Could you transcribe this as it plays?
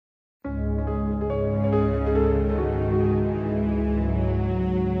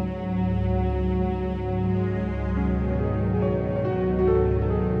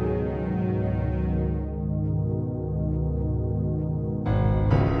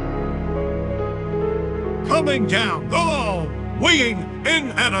coming down the wall, weighing in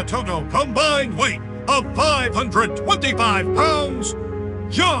at a total combined weight of 525 pounds,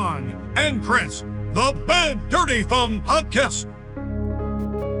 John and Chris, the Bad Dirty Fun Podcast.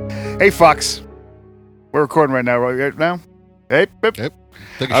 Hey, Fox. We're recording right now. Hey, Yep.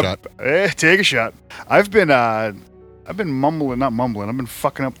 Take a shot. Take a shot. I've been not mumbling. I've been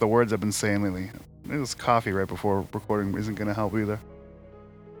fucking up the words I've been saying lately. This coffee right before recording isn't going to help either.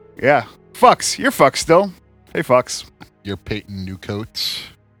 Yeah. Fox. You're Fox still. Hey, Fox. You're painting new coats.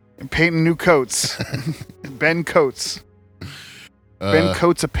 I'm painting new coats. Ben Coates. Ben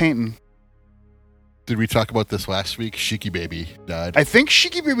Coates of painting. Did we talk about this last week? Sheiky Baby died. I think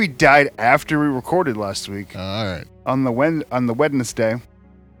Sheiky Baby died after we recorded last week. All right. On the Wednesday.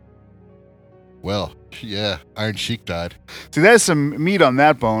 Well, yeah, Iron Sheiky died. See, there's some meat on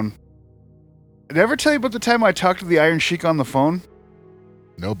that bone. Did I ever tell you about the time I talked to the Iron Sheiky on the phone?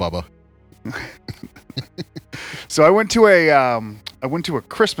 No, Bubba. So I went to a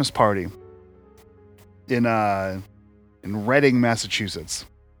Christmas party in Reading, Massachusetts.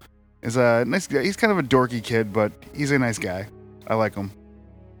 He's a nice guy. He's kind of a dorky kid, but he's a nice guy. I like him.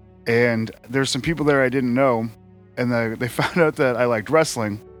 And there's some people there I didn't know, and they found out that I liked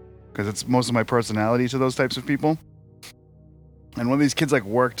wrestling because it's most of my personality to those types of people. And one of these kids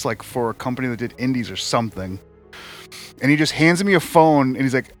worked for a company that did indies or something. And he just hands me a phone and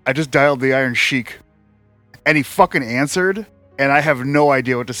he's like, I just dialed the Iron Sheiky. And he fucking answered, and I have no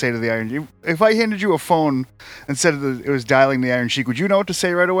idea what to say to the Iron Sheiky. If I handed you a phone and said it was dialing the Iron Sheiky, would you know what to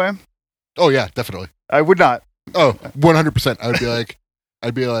say right away? Oh yeah, definitely. I would not. Oh, 100%.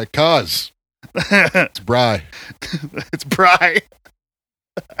 I'd be like, cause it's Bry. It's Bry.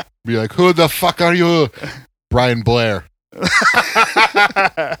 Be like, who the fuck are you? Brian Blair.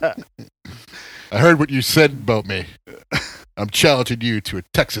 I heard what you said about me. I'm challenging you to a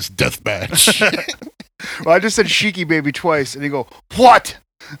Texas death match. Well, I just said Sheiky Baby twice, and he go, what?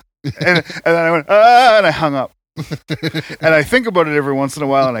 And then I went, and I hung up. And I think about it every once in a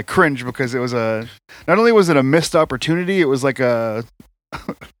while, and I cringe because it was not only was it a missed opportunity, it was I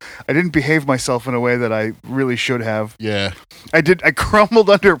didn't behave myself in a way that I really should have. Yeah. I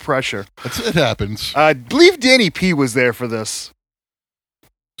crumbled under pressure. It happens. I believe Danny P was there for this.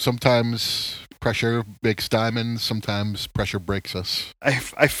 Sometimes pressure makes diamonds. Sometimes pressure breaks us.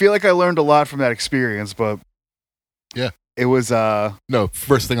 I feel like I learned a lot from that experience, but yeah, it was no.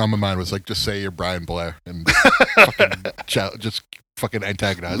 First thing on my mind was just say you're Brian Blair and just fucking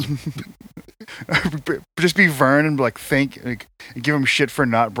antagonize him. Just be Vern and give him shit for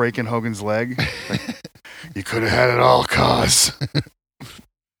not breaking Hogan's leg. You could have had it all, cause.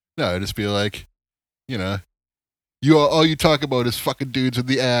 No, just be like, all you talk about is fucking dudes with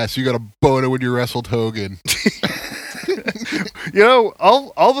the ass. You got a boner when you wrestled Hogan.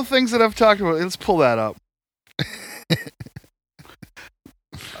 All the things that I've talked about. Let's pull that up.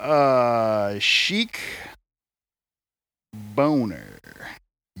 Chic boner.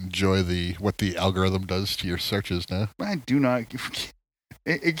 Enjoy what the algorithm does to your searches now. I do not.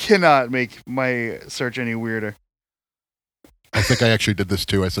 It cannot make my search any weirder. I think I actually did this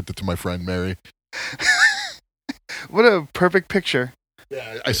too. I sent it to my friend Mary. What a perfect picture.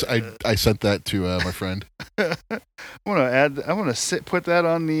 Yeah, I sent that to my friend. I want to put that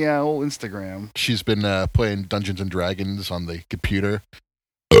on the old Instagram. She's been playing Dungeons and Dragons on the computer,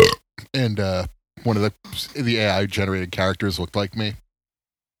 and one of the AI generated characters looked like me.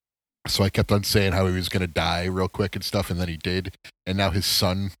 So I kept on saying how he was going to die real quick and stuff, and then he did. And now his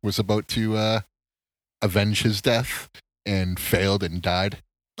son was about to avenge his death and failed and died.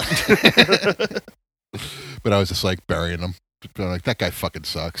 But I was just burying him. That guy fucking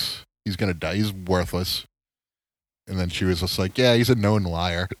sucks. He's going to die. He's worthless. And then she was just yeah, he's a known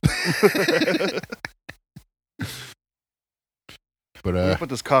liar. But I'm gonna put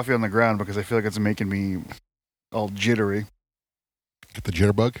this coffee on the ground because I feel like it's making me all jittery. Get the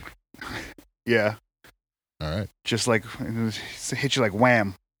jitterbug? Yeah. All right. Just hit you like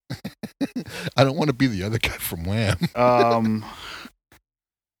Wham. I don't want to be the other guy from Wham. I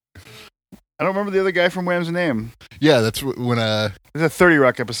don't remember the other guy from Wham's name. Yeah, that's when it's a 30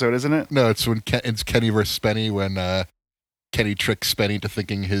 Rock episode, isn't it? No, it's when it's Kenny versus Spenny when Kenny tricks Spenny to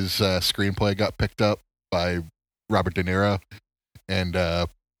thinking his screenplay got picked up by Robert De Niro, and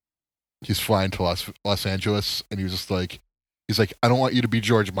he's flying to Los Angeles, and he was just he's like, I don't want you to be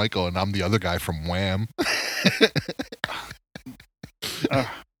George Michael, and I'm the other guy from Wham.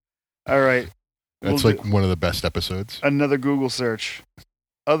 All right. That's one of the best episodes. Another Google search.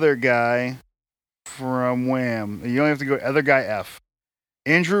 Other guy from Wham. You only have to go other guy F.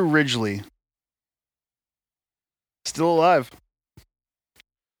 Andrew Ridgeley. Still alive.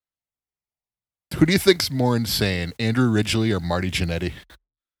 Who do you think's more insane, Andrew Ridgeley or Marty Jannetty?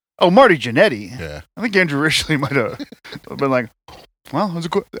 Oh, Marty Jannetty. Yeah. I think Andrew Ridgeley might have been like, well, it was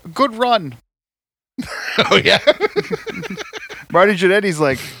a good run. Oh, yeah? Marty Jannetty's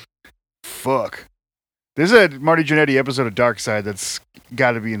like, fuck. There's a Marty Jannetty episode of Dark Side that's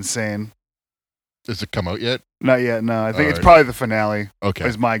got to be insane. Has it come out yet? Not yet, no. I think it's Alright. probably the finale, Okay.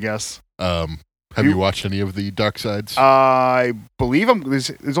 is my guess. Have you watched any of the Dark Sides? I believe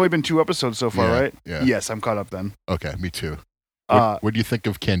there's only been 2 episodes so far, Yeah, right? yeah. Yes, I'm caught up then. Okay, me too. Uh, What do you think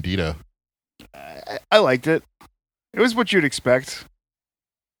of Candido? I liked it. It was what you'd expect.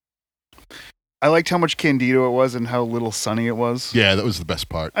 I liked how much Candido it was and how little Sunny it was. Yeah, that was the best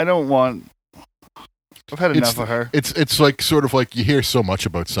part. I've had enough of her. It's like sort of like you hear so much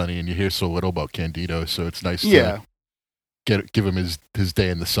about Sonny and you hear so little about Candido, so it's nice Yeah. to give him his day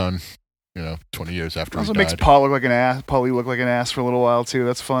in the sun, 20 years after Also he makes died. Paul look like an ass. Paulie look like an ass for a little while too.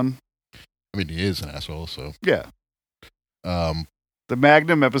 That's fun. I mean, he is an asshole, so. Yeah. Um, The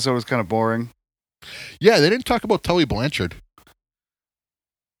Magnum episode was kind of boring. yeah, they didn't talk about Tully Blanchard.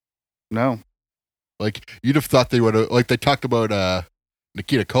 No. Like, you'd have thought they would have, like, they talked about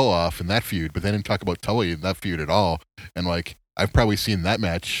Nikita Koloff in that feud, but they didn't talk about Tully in that feud at all. And, like, I've probably seen that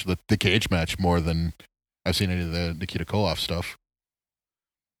match, the cage match, more than I've seen any of the Nikita Koloff stuff.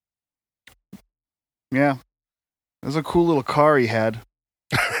 Yeah. It was a cool little car he had.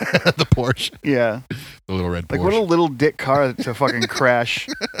 The Porsche. Yeah. The little red Porsche. Like what a little dick car to fucking crash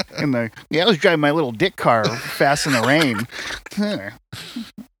in the. Yeah, I was driving my little dick car fast in the rain.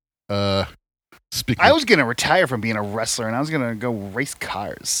 Speaking I was gonna retire from being a wrestler and I was gonna go race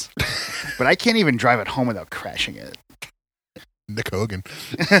cars, but I can't even drive it home without crashing it. Nick Hogan.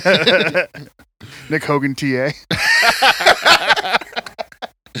 Nick Hogan, TA.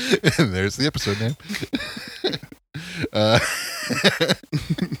 And there's the episode name.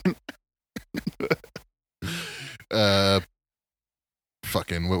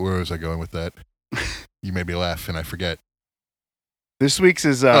 Fucking, where was I going with that? You made me laugh and I forget. This week's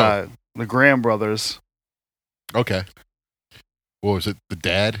is the Graham brothers. Okay. What was it? The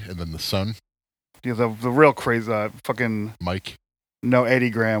dad and then the son, Yeah, the real crazy fucking. Mike. No, Eddie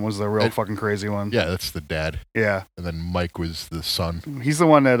Graham was the real Ed- fucking crazy one. Yeah, that's the dad. Yeah. And then Mike was the son. He's the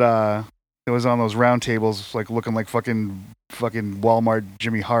one that was on those round tables, like looking like fucking Walmart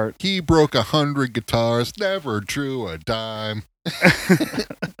Jimmy Hart. He broke 100 guitars, never drew a dime.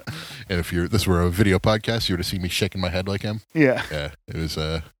 And if this were a video podcast, you would have seen me shaking my head like him. Yeah. Yeah, it was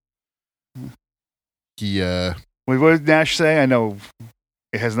Wait, what did Nash say? I know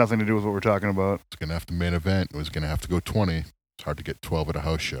it has nothing to do with what we're talking about. was gonna have to main event. It was gonna have to go 20. It's hard to get 12 at a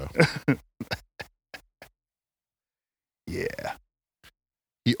house show. Yeah.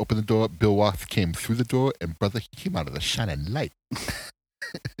 He opened the door. Bill Roth came through the door, and brother, he came out of the shining light.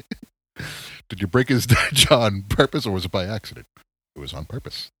 Did you break his jaw on purpose, or was it by accident? It was on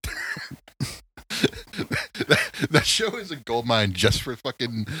purpose. that show is a goldmine just for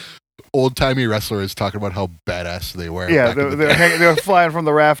fucking old-timey wrestlers talking about how badass they were. Yeah, back in the they're, day. they're flying from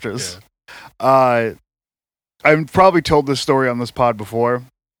the rafters. I've probably told this story on this pod before,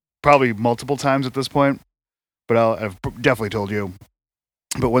 probably multiple times at this point, but I've definitely told you.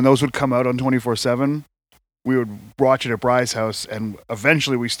 But when those would come out on 24/7, we would watch it at Bry's house, and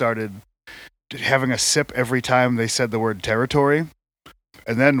eventually we started having a sip every time they said the word territory.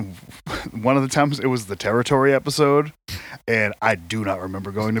 And then one of the times it was the territory episode, and I do not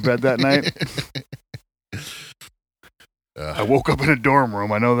remember going to bed that night. I woke up in a dorm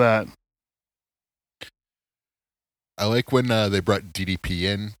room, I know that. I like when they brought DDP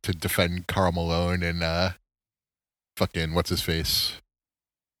in to defend Karl Malone and fucking what's his face?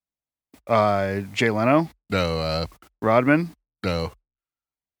 Jay Leno, No, Rodman, no,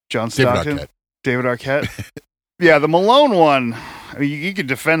 John David Stockton, Arquette. David Arquette. Yeah, the Malone one, I mean, you could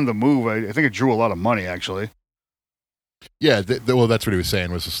defend the move. I think it drew a lot of money, actually. Yeah, well, that's what he was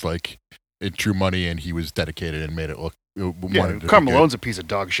saying. Was just like it drew money, and he was dedicated and made it look. Yeah, wanted it to Karl be good. Malone's a piece of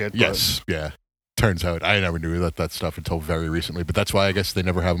dog shit. Yes, yeah. Turns out I never knew that stuff until very recently, but that's why I guess they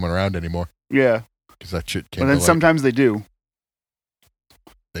never have him around anymore But yeah. because that shit came. And then to light. sometimes they do.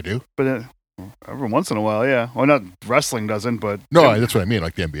 They do. But every once in a while, yeah. Well, not wrestling doesn't, but No, that's what I mean.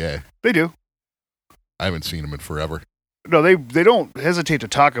 Like the NBA, they do. I haven't seen him in forever. No, they don't hesitate to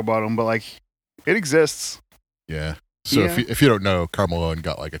talk about them, but like it exists. Yeah. So Yeah. if you don't know, Karl Malone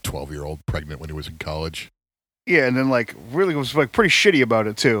got like a 12-year-old pregnant when he was in college. Yeah, and then like really was like pretty shitty about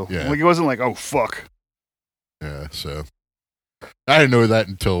it too. Yeah. Like it wasn't like, oh fuck. Yeah. So I didn't know that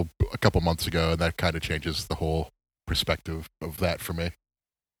until a couple months ago, and that kind of changes the whole perspective of that for me.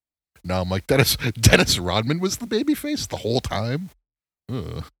 Now I'm like, Dennis Rodman was the babyface the whole time.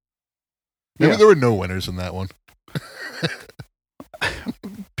 Ugh. Maybe Yeah. there were no winners in that one.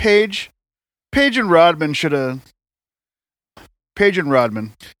 Page and Rodman should have. Page and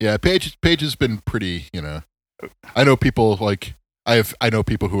Rodman. Yeah, Paige has been pretty, I know people like I know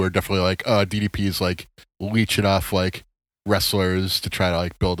people who are definitely like, DDP is like leeching off like wrestlers to try to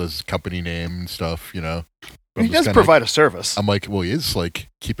like build his company name and stuff, But He I'm just does kinda provide like, a service. I'm like, well, he is like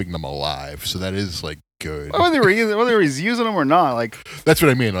keeping them alive, so that is like good. Whether he's using them or not, like, That's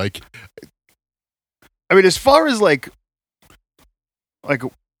what I mean. Like, I mean, as far as like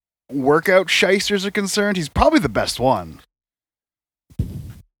workout shysters are concerned, he's probably the best one.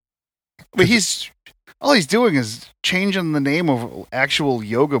 But all he's doing is changing the name of actual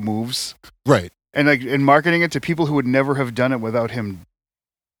yoga moves right, and marketing it to people who would never have done it without him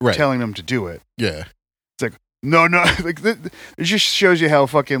right, telling them to do it. yeah, No, like it just shows you how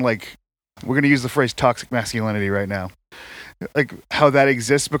fucking like we're gonna use the phrase toxic masculinity right now, like how that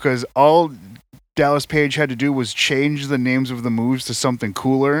exists because all Dallas Page had to do was change the names of the moves to something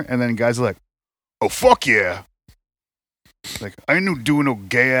cooler, and then guys are like, "Oh fuck yeah!" Like I ain't no doing no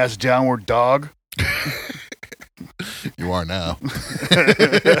gay ass downward dog. you are now.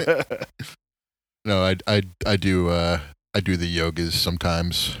 No, I do the yogas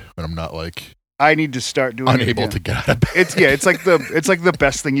sometimes when I'm not like I need to start doing unable it to get out of bed. It's like the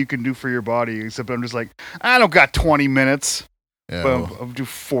best thing you can do for your body. Except I'm just like I don't got 20 minutes. Yeah, But I'll do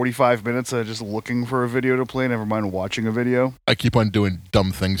 45 minutes of just looking for a video to play, never mind watching a video. I keep on doing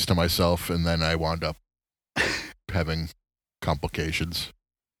dumb things to myself, and then I wound up having complications.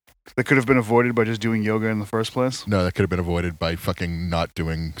 That could have been avoided by just doing yoga in the first place. No, that could have been avoided by fucking not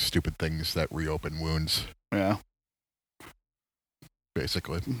doing stupid things that reopen wounds, Yeah.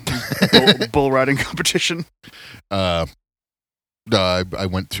 basically. Bull riding competition. No, I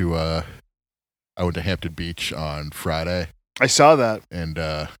went to Hampton Beach on Friday. I saw that. And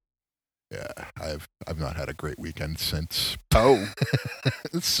yeah, I've not had a great weekend since. Oh.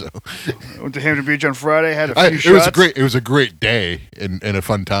 So I went to Hampton Beach on Friday, had a few shots. It was a great day and a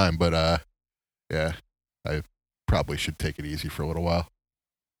fun time, but yeah, I probably should take it easy for a little while.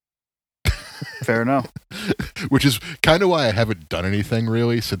 Fair enough. Which is kind of why I haven't done anything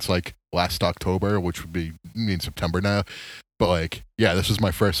really since like last October, which would be September now. But like, yeah, this was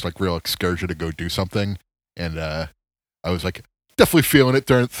my first like real excursion to go do something, and I was like definitely feeling it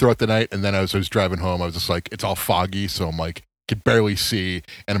throughout the night. And then as I was driving home, I was just like, it's all foggy, so I'm like, can barely see,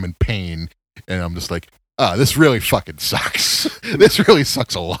 and I'm in pain, and I'm just like, this really fucking sucks. This really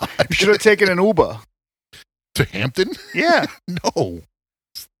sucks a lot. You should have taken an Uber. To Hampton? Yeah. No,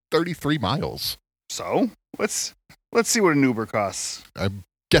 it's 33 miles. So let's see what an Uber costs. I'm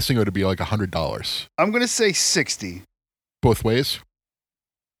guessing it would be like $100 I'm gonna say 60. both ways.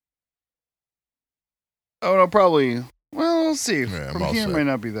 Oh no, probably. Well, we'll see. Yeah, From I'm all here, it set. might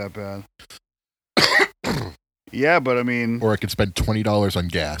not be that bad. Yeah, but I mean, Or I could spend $20 on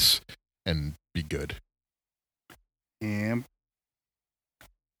gas and be good. Hampton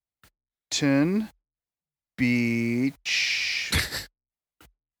Beach.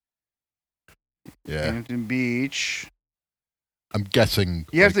 Yeah, Hampton Beach. I'm guessing.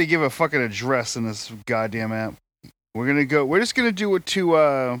 You have to give a fucking address in this goddamn app. We're just gonna do it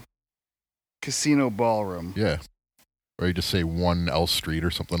to Casino Ballroom. Yeah, or you just say 1 L Street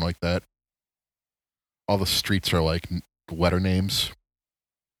or something like that. All the streets are like letter names.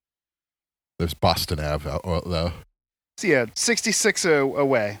 There's Boston Ave though. So yeah, 66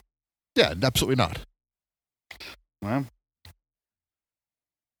 away. Yeah, absolutely not. Well,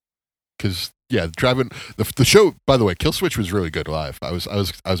 Because yeah, driving the show. By the way, Kill Switch was really good live. I was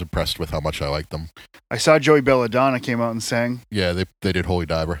impressed with how much I liked them. I saw Joey Belladonna came out and sang. Yeah, they did Holy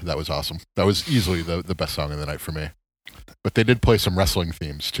Diver. That was awesome. That was easily the best song of the night for me. But they did play some wrestling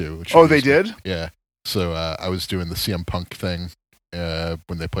themes too. Which Oh, they did? Yeah. So I was doing the CM Punk thing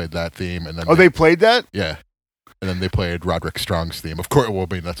when they played that theme, and then Oh, they played that? yeah, and then they played Roderick Strong's theme. Of course, well,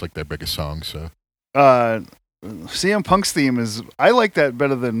 I mean that's like their biggest song. So CM Punk's theme is I like that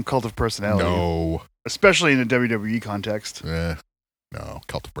better than Cult of Personality. no, Especially in a WWE context. no,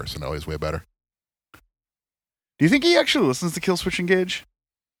 Cult of Personality is way better. Do you think he actually listens to Kill Switch Engage?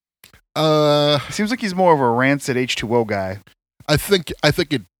 It Seems like he's more of a rancid H2O guy. I think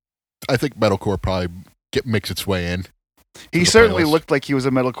metalcore probably makes its way in. He the certainly playlist. looked like he was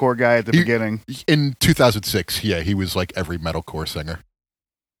a metalcore guy at the beginning. In 2006, yeah, he was like every metalcore singer.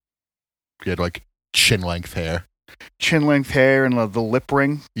 He had like chin length hair. Chin length hair and the lip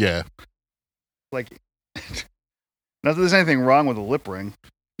ring. Yeah, Like, not that there's anything wrong with a lip ring.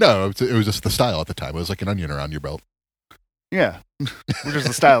 no, it was just the style at the time. It was like an onion around your belt. Yeah, which is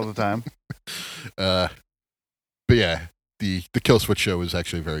the style at the time. But yeah, the Kill Switch show was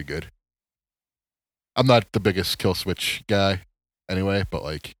actually very good. I'm not the biggest Kill Switch guy anyway, but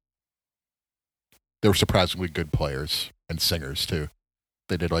like they were surprisingly good players and singers too.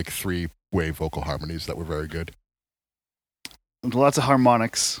 They did like 3-way vocal harmonies that were very good. Lots of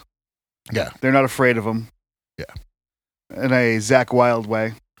harmonics. Yeah. They're not afraid of them. Yeah. In a Zakk Wylde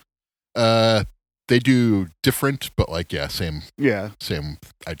way. They do different, but like, yeah, same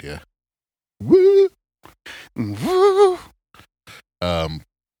idea. Woo! Woo! I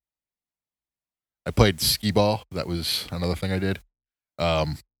played skee ball. That was another thing I did.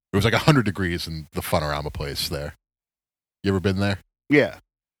 It was like 100 degrees in the Funorama place there. You ever been there? Yeah.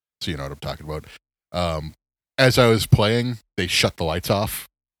 So you know what I'm talking about. As I was playing, they shut the lights off,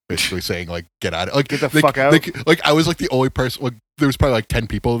 basically saying like, "Get out! Like, get the fuck out!" Like I was like the only person. Like there was probably like 10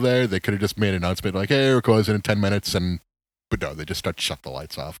 people there. They could have just made an announcement like, "Hey, we're closing in 10 minutes," but no, they just shut the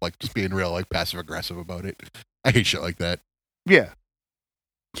lights off. Like just being real like passive aggressive about it. I hate shit like that. Yeah.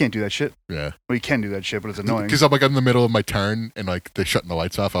 Can't do that shit. Yeah. Well, you can do that shit, but it's annoying. Because I'm like in the middle of my turn and like they're shutting the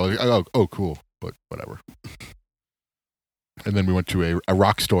lights off. I was like, oh, cool, but whatever. And then we went to a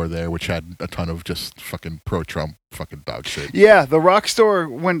rock store there, which had a ton of just fucking pro-Trump fucking dog shit. Yeah, the rock store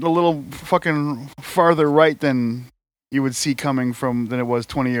went a little fucking farther right than you would see coming than it was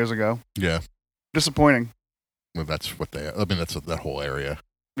 20 years ago. Yeah. Disappointing. Well, that's what that's that whole area.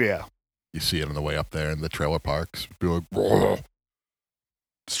 Yeah. You see it on the way up there in the trailer parks. Be like, whoa.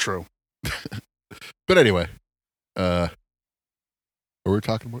 It's true. But anyway, what were we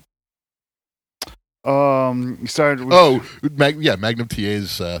talking about? You started with... Magnum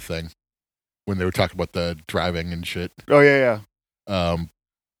TA's thing when they were talking about the driving and shit. Oh yeah.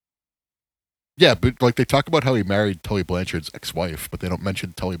 Yeah, but like they talk about how he married Tully Blanchard's ex-wife, but they don't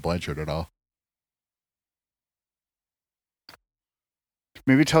mention Tully Blanchard at all.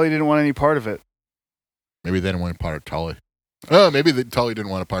 Maybe Tully didn't want any part of it. Maybe they didn't want a part of Tully. Oh, maybe Tully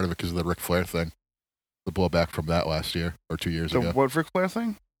didn't want a part of it because of the Ric Flair thing. The blowback from that last year or 2 years ago. What Ric Flair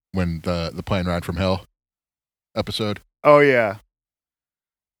thing? When the Plane Ride from Hell episode. Oh yeah.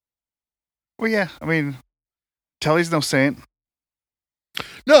 Well, yeah. I mean, Tully's no saint.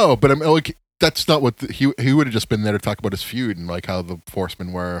 No, but I'm like, that's not what he would have just been there to talk about his feud and like how the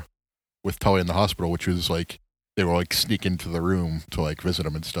Forcemen were with Tully in the hospital, which was like they were like sneak into the room to like visit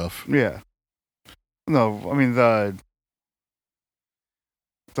him and stuff. Yeah. No, I mean the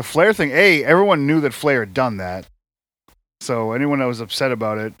Flair thing. Everyone knew that Flair had done that. So anyone that was upset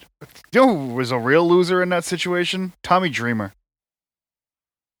about it, you know who was a real loser in that situation? Tommy Dreamer.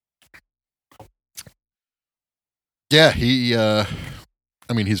 Yeah, he's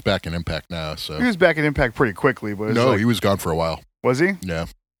back in Impact now, so. He was back in Impact pretty quickly, but no, he was gone for a while. Was he? Yeah.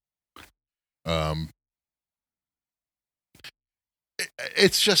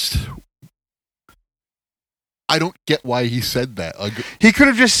 It's just I don't get why he said that. Like, he could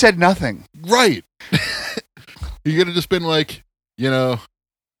have just said nothing. Right. He could have just been like,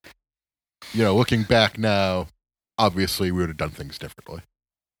 looking back now, obviously we would have done things differently.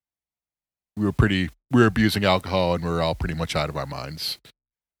 We were abusing alcohol and we were all pretty much out of our minds.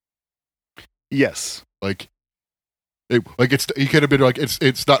 Yes. He could have been like,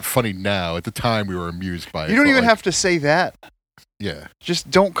 it's not funny now. At the time we were amused by it. You don't even have to say that. Yeah.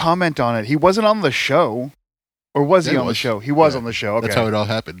 Just don't comment on it. He wasn't on the show. Or was he on the show? He was on the show. Okay. That's how it all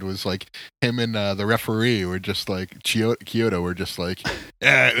happened. It was like him and the referee were just like, Kyoto were just like,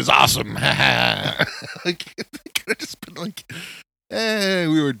 yeah, it was awesome. Like, it could have just been like,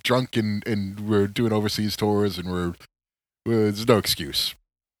 we were drunk and we were doing overseas tours and there's no excuse.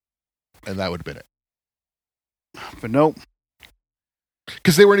 And that would have been it. But nope.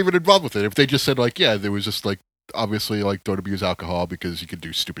 Because they weren't even involved with it. If they just said like, yeah, there was just like, obviously like don't abuse alcohol because you could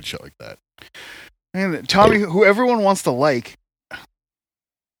do stupid shit like that. And Tommy, who everyone wants to like.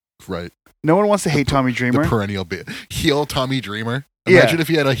 Right. No one wants to hate Tommy Dreamer. The perennial heel Tommy Dreamer. Imagine if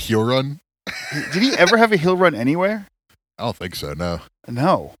he had a heel run. Did he ever have a heel run anywhere? I don't think so, no.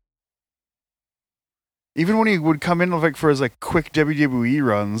 No. Even when he would come in like for his like quick WWE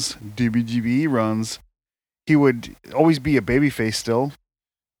runs, he would always be a babyface still.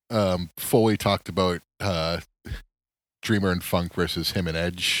 Foley talked about Dreamer and Funk versus him and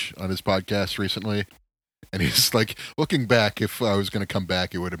Edge on his podcast recently. And he's like, looking back, if I was going to come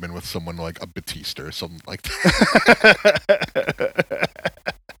back, it would have been with someone like a Batista or something like that.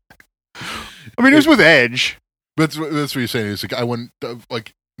 I mean, it was with Edge. That's what you're saying. He's like, I wouldn't,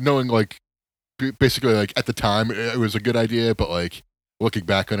 like, knowing, like, basically, like, at the time, it was a good idea, but, like, looking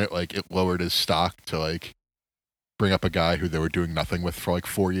back on it, like, it lowered his stock to, like, bring up a guy who they were doing nothing with for, like,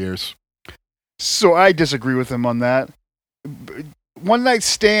 4 years. So I disagree with him on that. One Night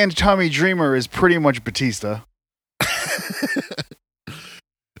Stand Tommy Dreamer is pretty much Batista.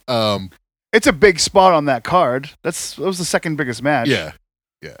 It's a big spot on that card. That was the second biggest match. Yeah.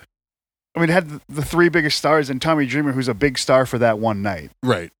 I mean, it had the three biggest stars and Tommy Dreamer, who's a big star for that one night.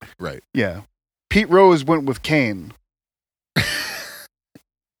 Right. Yeah. Pete Rose went with Kane.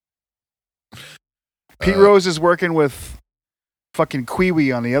 Pete Rose is working with fucking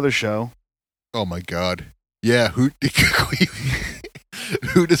Kiwi on the other show. Oh my God. Yeah. Who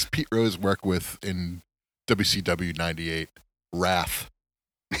does Pete Rose work with in WCW 98? Wrath.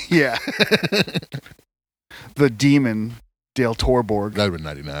 Yeah. The Demon, Dale Torborg. That would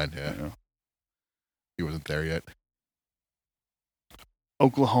have been 99. Yeah. He wasn't there yet.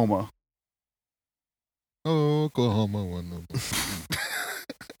 Oklahoma. Oklahoma won.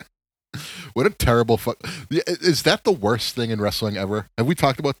 What a terrible fuck. Is that the worst thing in wrestling ever? Have we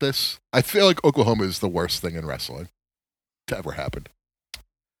talked about this? I feel like Oklahoma is the worst thing in wrestling to ever happen.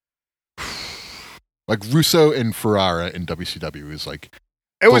 Like Russo and Ferrara in WCW is like.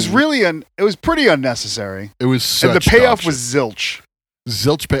 It was pretty unnecessary. It was such and the payoff dog was shit. zilch.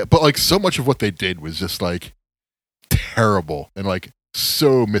 Zilch pay, but like so much of what they did was just like terrible and like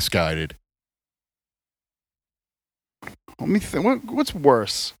so misguided. Let me think. What's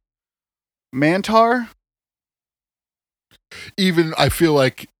worse? Mantar? Even I feel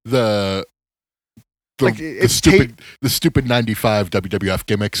like the stupid 95 WWF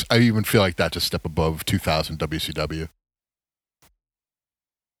gimmicks, I even feel like that's a step above 2000 WCW.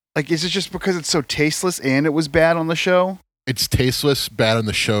 Like, is it just because it's so tasteless and it was bad on the show? It's tasteless, bad on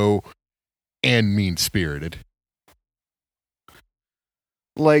the show, and mean-spirited.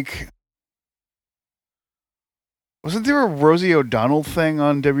 Like, wasn't there a Rosie O'Donnell thing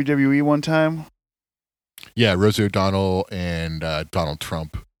on WWE one time? Yeah, Rosie O'Donnell and Donald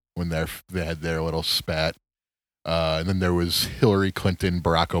Trump when they had their little spat. And then there was Hillary Clinton,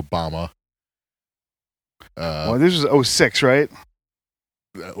 Barack Obama. Well, this was 06, right?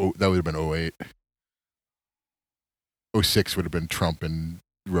 That would have been 08. 06 would have been Trump and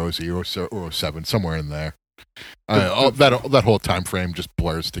Rosie, or 07, somewhere in there. That whole time frame just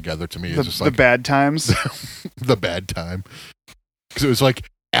blurs together to me. It's just like the bad times. The bad time. Because it was like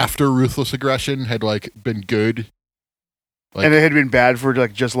after Ruthless Aggression had like been good. Like, and it had been bad for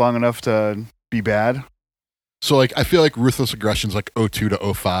like just long enough to be bad. So like I feel like Ruthless Aggression's like 02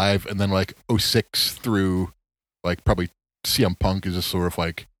 to 05, and then like 06 through like probably CM Punk is just sort of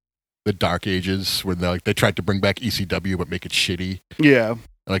like the dark ages when they tried to bring back ECW but make it shitty. Yeah.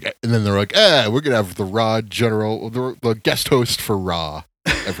 Like, and then they're like, we're gonna have the Raw general, the guest host for Raw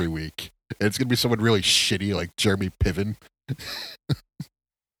every week. And it's gonna be someone really shitty like Jeremy Piven. The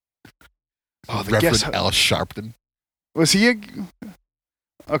Reverend Al Sharpton. Was he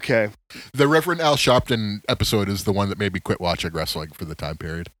okay? The Reverend Al Sharpton episode is the one that made me quit watching wrestling for the time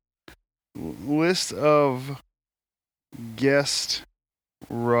period. List of guest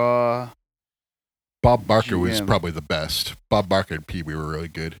Raw. Bob Barker was GM. probably the best. Bob Barker and Pee Wee were really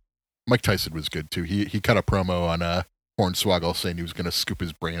good. Mike Tyson was good too. He cut a promo on Hornswoggle saying he was going to scoop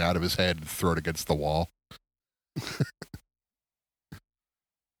his brain out of his head and throw it against the wall.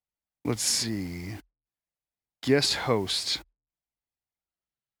 Let's see. Guest host.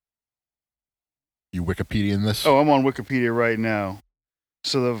 You Wikipedia-ing this? Oh, I'm on Wikipedia right now.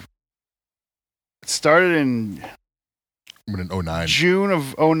 So it started in in 09. June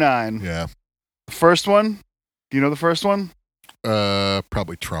of 09. Yeah. The first one? Do you know the first one?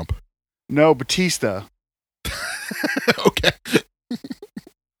 Probably Trump. No, Batista. Okay.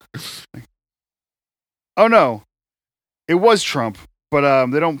 Oh no. It was Trump, but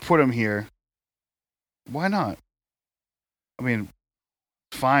they don't put him here. Why not? I mean,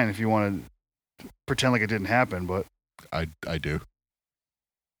 it's fine if you want to pretend like it didn't happen, but I do.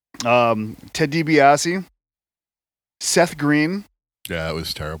 Ted DiBiase, Seth Green, Yeah, it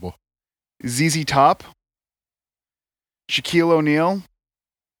was terrible. ZZ Top, Shaquille O'Neal,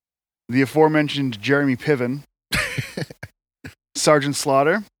 the aforementioned Jeremy Piven, Sergeant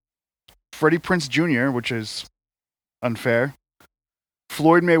Slaughter, Freddie Prinze Jr., which is unfair,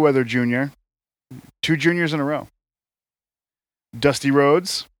 Floyd Mayweather Jr., 2 juniors in a row, Dusty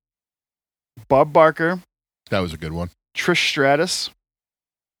Rhodes, Bob Barker, That was a good one. Trish Stratus,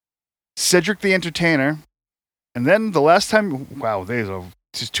 Cedric the Entertainer, and then the last time, wow, there's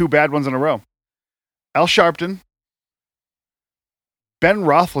just 2 bad ones in a row. Al Sharpton, Ben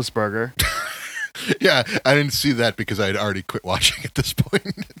Roethlisberger, Yeah, I didn't see that because I had already quit watching at this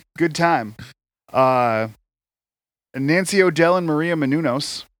point. good time. Nancy O'Dell and Maria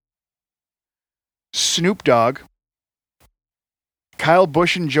Menounos, Snoop Dogg, Kyle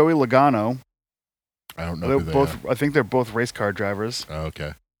Busch and Joey Logano. I don't know They're who they both. I think they're both race car drivers. are. Oh,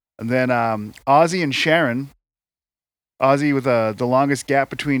 okay. And then Ozzy and Sharon, Ozzy with the longest gap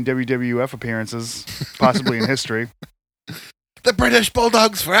between WWF appearances, possibly in history. The British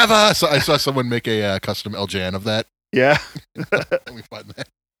Bulldogs forever. So I saw someone make a custom LJN of that. Yeah. Let me find that.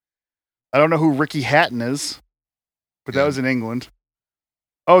 I don't know who Ricky Hatton is, but that Yeah. was in England.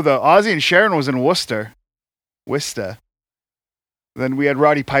 Oh, the Ozzy and Sharon was in Worcester. Then we had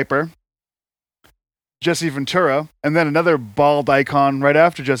Roddy Piper, Jesse Ventura, and then another bald icon right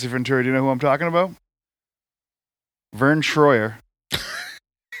after Jesse Ventura. Do you know who I'm talking about? Vern Troyer.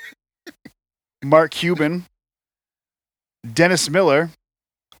 Mark Cuban. Dennis Miller.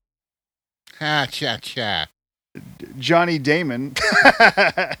 Ha, cha, cha. Johnny Damon.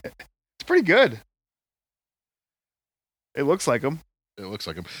 It's pretty good. It looks like him. It looks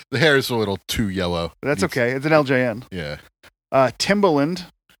like him. The hair is a little too yellow. That's okay. It's an LJN. Yeah. Timbaland,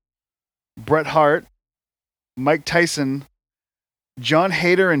 Bret Hart, Mike Tyson, John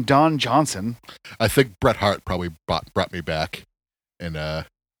Hader, and Don Johnson. I think Bret Hart probably brought me back. And I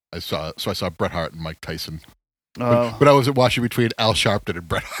saw Bret Hart and Mike Tyson. But I wasn't watching between Al Sharpton and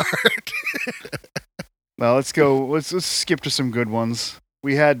Bret Hart. Well, let's go. Let's skip to some good ones.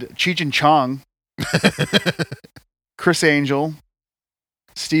 We had Cheech and Chong, Chris Angel,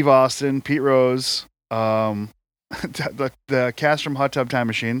 Steve Austin, Pete Rose, the cast from Hot Tub Time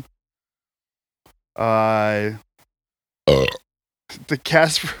Machine, the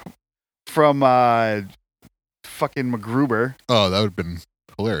cast from fucking MacGruber, Oh, that would have been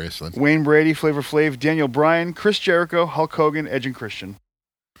hilarious then. Wayne Brady, Flavor Flav, Daniel Bryan, Chris Jericho, Hulk Hogan, Edge and Christian.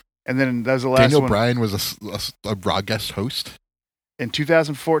 And then that was the last Daniel one. Bryan was a Raw guest host. In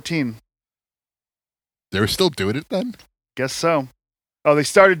 2014. They were still doing it then? Guess so. Oh, they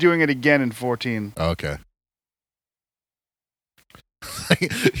started doing it again in 14. Oh, okay.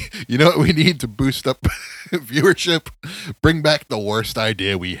 You know what we need to boost up viewership? Bring back the worst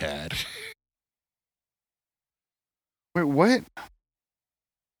idea we had. Wait, what?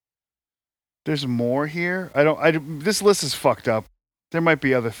 There's more here? This list is fucked up. There might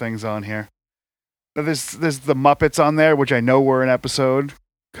be other things on here. Now, there's the Muppets on there, which I know were an episode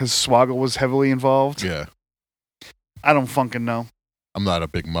because Swoggle was heavily involved. Yeah. I don't fucking know. I'm not a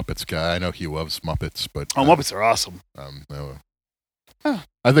big Muppets guy. I know he loves Muppets, but Muppets are awesome. No. Huh.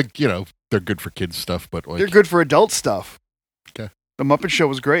 I think, they're good for kids stuff, but like They're good for adult stuff. Okay. The Muppet Show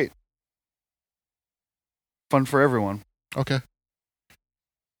was great. Fun for everyone. Okay.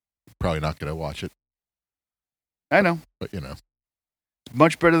 Probably not gonna watch it, I know. but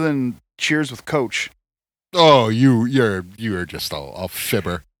Much better than Cheers with Coach. Oh, you're just a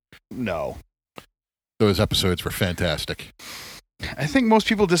fibber. No. Those episodes were fantastic. I think most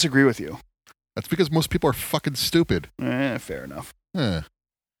people disagree with you. That's because most people are fucking stupid. Fair enough. Nah.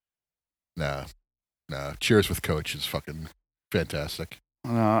 Cheers with Coach is fucking fantastic.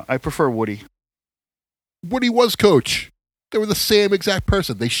 I prefer Woody. Woody was Coach. They were the same exact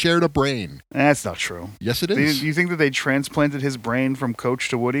person. They shared a brain. That's not true. Yes, it is. Do you think that they transplanted his brain from Coach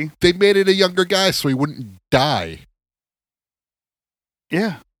to Woody? They made it a younger guy so he wouldn't die.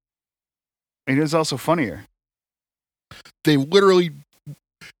 Yeah. And he was also funnier. They literally...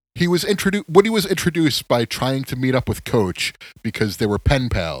 Woody was introduced by trying to meet up with Coach because they were pen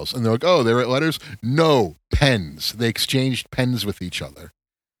pals. And they're like, oh, they write letters? No, pens. They exchanged pens with each other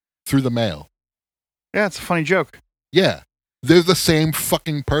through the mail. Yeah, it's a funny joke. Yeah. They're the same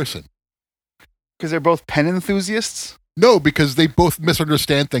fucking person. Because they're both pen enthusiasts? No, because they both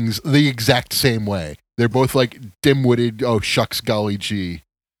misunderstand things the exact same way. They're both like dim-witted, oh, shucks, golly gee.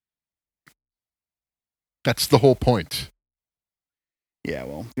 That's the whole point. Yeah,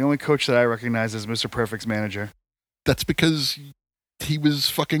 well, the only Coach that I recognize is Mr. Perfect's manager. That's because he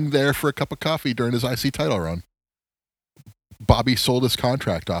was fucking there for a cup of coffee during his IC title run. Bobby sold his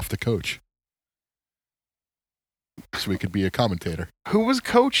contract off to Coach so he could be a commentator. Who was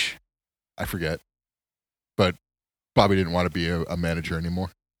Coach? I forget. But Bobby didn't want to be a manager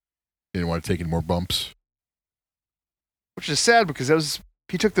anymore. He didn't want to take any more bumps. Which is sad because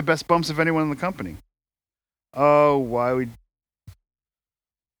he took the best bumps of anyone in the company. Oh, why would...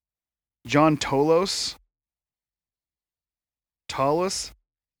 John Tolos?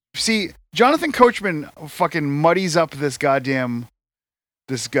 See, Jonathan Coachman fucking muddies up this Google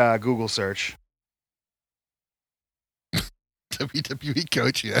search. WWE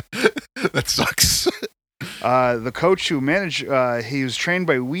Coach, yeah. That sucks. The coach who managed, he was trained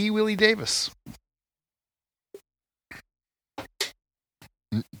by Wee Willie Davis.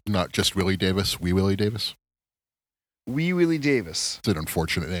 Not just Willie Davis, Wee Willie Davis. Wee Willie Davis. It's an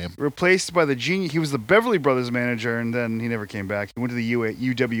unfortunate name. Replaced by the genius. He was the Beverly Brothers manager, and then he never came back. He went to the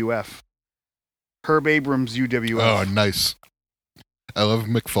UWF. Herb Abrams UWF. Oh, nice. I love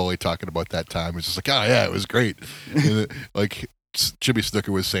Mick Foley talking about that time. It's just like, oh yeah, it was great. And like Jimmy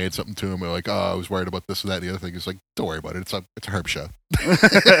Snooker was saying something to him, like, oh, I was worried about this and that. And the other thing is like, don't worry about it. It's a Herb show.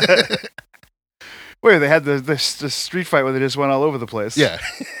 Wait, they had the street fight where they just went all over the place. Yeah.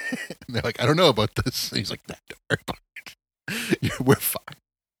 And they're like, I don't know about this. And he's like, nah, don't worry about it. Yeah, we're fine.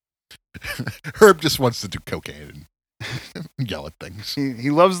 Herb just wants to do cocaine and yell at things. He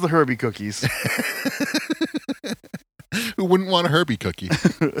loves the Herbie cookies. Who wouldn't want a Herbie cookie?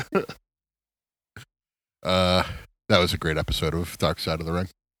 That was a great episode of Dark Side of the Ring.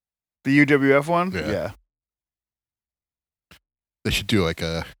 The UWF one? Yeah. They should do like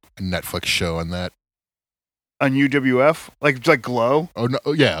a Netflix show on that. On UWF? Like Glow? Oh, no.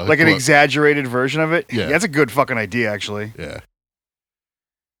 Yeah. Like an exaggerated version of it? Yeah. That's a good fucking idea, actually. Yeah.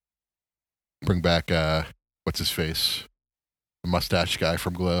 Bring back, what's his face? The mustache guy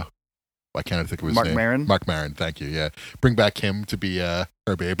from Glow. Why can't I think of his name? Mark Maron? Mark Maron, thank you, yeah. Bring back him to be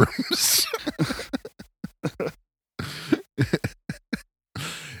Herb Abrams.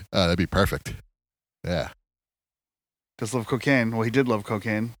 That'd be perfect. Yeah. Does love cocaine. Well, he did love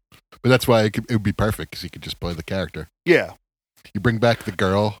cocaine. But that's why it would be perfect, because he could just play the character. Yeah. You bring back the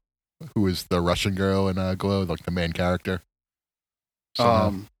girl, who is the Russian girl in Glow, like the main character.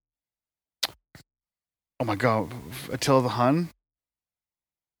 Oh my god. Attila the Hun?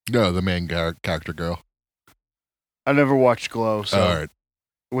 No, the main character girl. I never watched Glow, so. All right.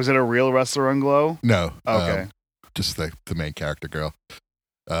 Was it a real wrestler on Glow? No. Okay. Just the main character girl.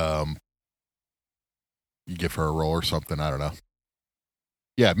 You give her a role or something. I don't know.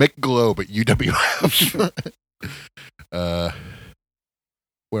 Yeah, make Glow, but UWF.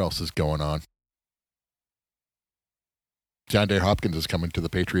 What else is going on? John Day Hopkins is coming to the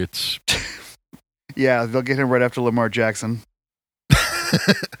Patriots. Yeah, they'll get him right after Lamar Jackson.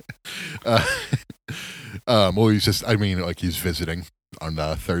 Well, he's he's visiting on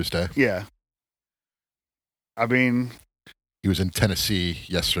Thursday. Yeah. I mean, he was in Tennessee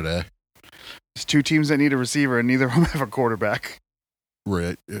yesterday. There's two teams that need a receiver, and neither of them have a quarterback.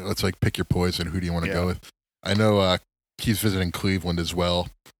 Right. Let's pick your poison. Who do you want to go with? I know he's visiting Cleveland as well.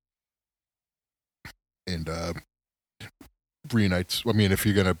 And reunites. I mean, if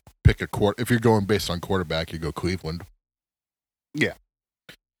you're gonna pick if you're going based on quarterback, you go Cleveland. Yeah.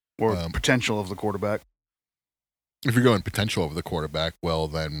 Or potential of the quarterback. If you're going potential of the quarterback, well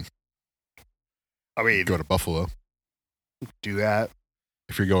then, I mean, go to Buffalo. Do that.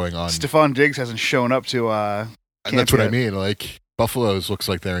 If you're going on, Stephon Diggs hasn't shown up to. And that's what I mean. Like Buffalo's looks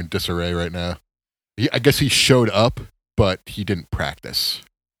like they're in disarray right now. I guess he showed up, but he didn't practice.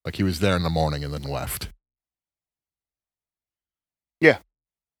 Like he was there in the morning and then left. Yeah.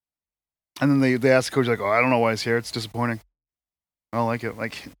 And then they asked the coach, like, oh, I don't know why he's here. It's disappointing. I don't like it.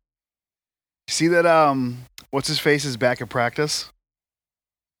 Like, you see that, what's his face is back at practice?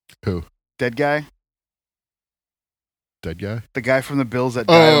 Who? Dead guy? Dead guy? The guy from the Bills that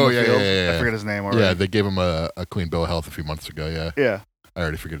died on the field. Yeah. I forget his name already. Yeah, they gave him a clean bill of health a few months ago, yeah. Yeah. I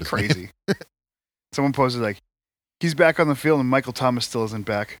already forget his name. Crazy. Someone posted, like, he's back on the field and Michael Thomas still isn't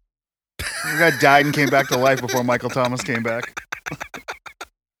back. The guy died and came back to life before Michael Thomas came back.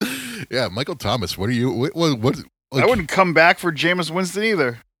 Yeah, Michael Thomas, what are you... What I wouldn't come back for Jameis Winston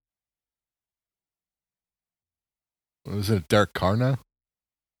either. Was it Derek Carr now?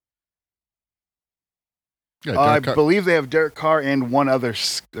 Yeah, I believe they have Derek Carr and one other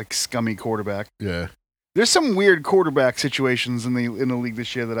scummy quarterback. Yeah. There's some weird quarterback situations in the league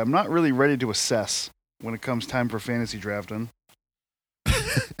this year that I'm not really ready to assess when it comes time for fantasy drafting.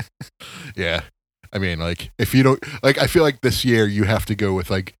 Yeah. I mean, like, if you don't... Like, I feel like this year you have to go with,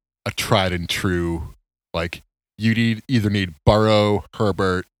 like, a tried and true... Like, you either need Burrow,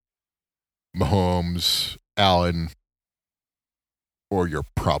 Herbert, Mahomes, Allen, or you're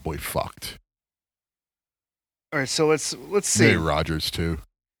probably fucked. All right, so let's see. Maybe Rodgers, too.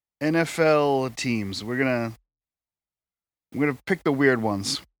 NFL teams. We're gonna pick the weird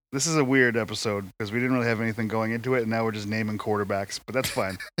ones. This is a weird episode because we didn't really have anything going into it, and now we're just naming quarterbacks. But that's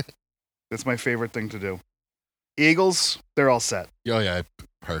fine. That's my favorite thing to do. Eagles, they're all set. Oh yeah, it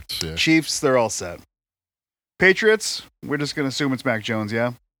hurts. Yeah. Chiefs, they're all set. Patriots, we're just gonna assume it's Mac Jones.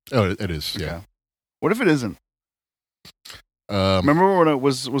 Yeah. Oh, it is. Yeah. Okay. What if it isn't? Remember when it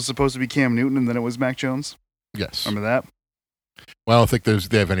was supposed to be Cam Newton and then it was Mac Jones? Yes. Remember that? Well, I don't think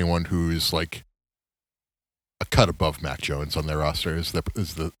they have anyone who's like a cut above Mac Jones on their roster. Is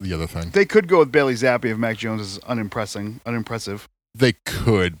the other thing? They could go with Bailey Zappi if Mac Jones is unimpressive. They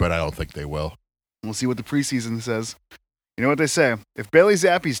could, but I don't think they will. We'll see what the preseason says. You know what they say? If Bailey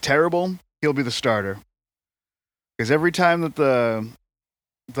Zappi's terrible, he'll be the starter. Because every time that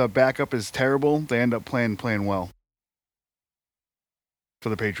the backup is terrible, they end up playing well. for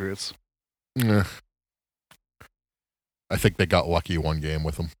the Patriots. Yeah. I think they got lucky one game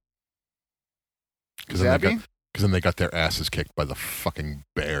with him. Because then they got their asses kicked by the fucking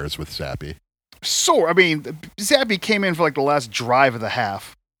Bears with Zappy. So, I mean, Zappy came in for like the last drive of the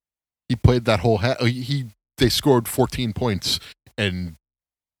half. He played that whole half. They scored 14 points, and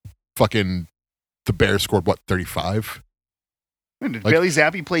fucking the Bears scored, 35? Did Bailey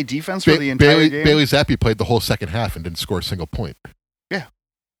Zappi play defense for the entire game? Bailey Zappi played the whole second half and didn't score a single point. Yeah.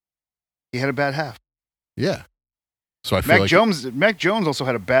 He had a bad half. Yeah. So I feel Mac Jones also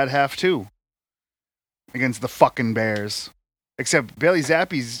had a bad half too. Against the fucking Bears. Except Bailey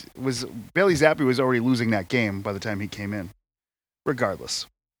Zappi was already losing that game by the time he came in. Regardless.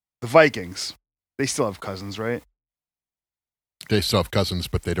 The Vikings, they still have Cousins, right? They still have Cousins,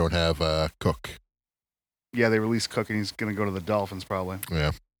 but they don't have Cook. Yeah, they released Cook, and he's going to go to the Dolphins probably.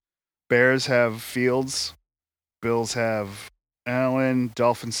 Yeah. Bears have Fields. Bills have Allen.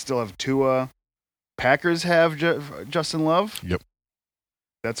 Dolphins still have Tua. Packers have Justin Love. Yep.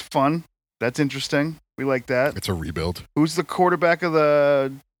 That's fun. That's interesting. We like that. It's a rebuild. Who's the quarterback of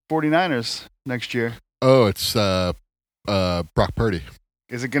the 49ers next year? Oh, it's Brock Purdy.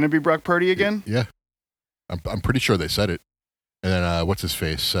 Is it going to be Brock Purdy again? Yeah. I'm pretty sure they said it. And then what's his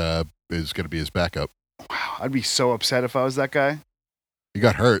face is going to be his backup. Wow, I'd be so upset if I was that guy. He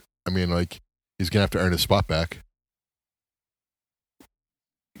got hurt. I mean, like, he's going to have to earn his spot back.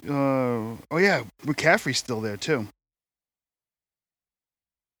 Oh, yeah. McCaffrey's still there, too.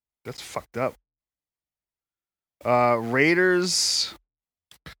 That's fucked up. Raiders.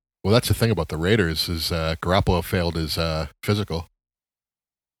 Well, that's the thing about the Raiders is Garoppolo failed his physical.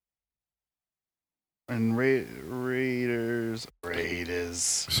 And Raiders.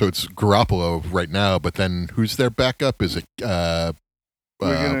 So it's Garoppolo right now, but then who's their backup? Is it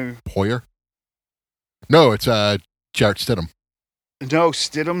Hoyer? No, it's Jarrett Stidham. No,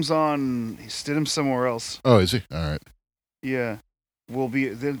 Stidham's somewhere else. Oh, is he? All right. Yeah.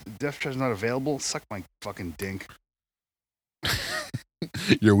 The depth chart's not available. Suck my fucking dink.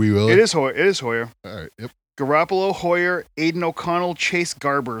 Your wee Willie? It is Hoyer. All right. Yep. Garoppolo, Hoyer, Aiden O'Connell, Chase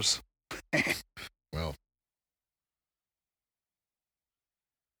Garbers. Well.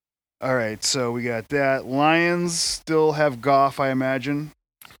 All right, so we got that. Lions still have Goff, I imagine.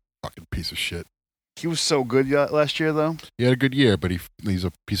 Fucking piece of shit. He was so good last year, though. He had a good year, but he's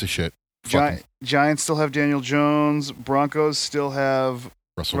a piece of shit. Giants still have Daniel Jones. Broncos still have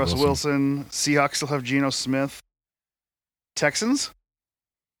Russell Wilson. Seahawks still have Geno Smith. Texans?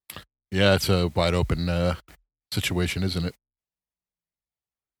 Yeah, it's a wide open situation, isn't it?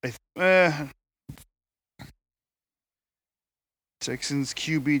 Texans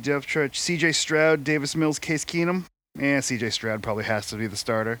QB depth chart. CJ Stroud, Davis Mills, Case Keenum. CJ Stroud probably has to be the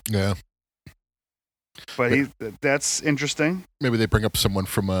starter. Yeah. But that's interesting. Maybe they bring up someone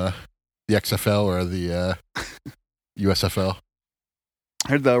from the XFL or the USFL. I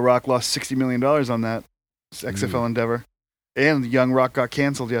heard the Rock lost $60 million on that XFL endeavor. And Young Rock got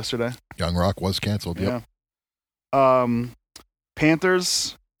canceled yesterday. Young Rock was canceled, yep. Yeah.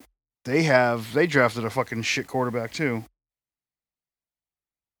 Panthers, they drafted a fucking shit quarterback too.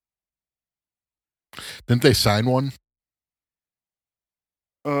 Didn't they sign one?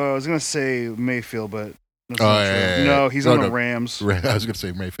 I was gonna say Mayfield, but yeah. No, he's on the Rams. I was gonna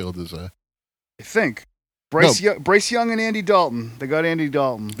say Mayfield is I think Bryce Young and Andy Dalton. They got Andy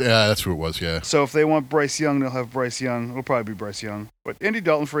Dalton. Yeah, that's who it was. Yeah. So if they want Bryce Young, they'll have Bryce Young. It'll probably be Bryce Young, but Andy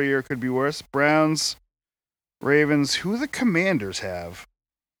Dalton for a year could be worse. Browns, Ravens. Who the Commanders have?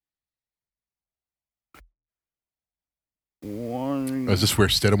 One. Oh, is this where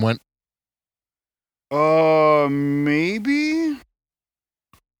Stidham went? Maybe.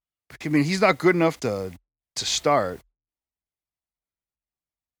 I mean, he's not good enough to start.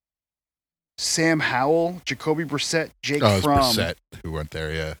 Sam Howell, Jacoby Brissett, Jake Fromm. Oh, it was Brissett who went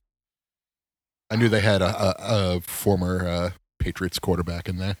there, yeah. I knew they had a former Patriots quarterback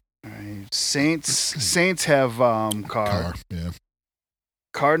in there. All right. Saints have Carr. Yeah.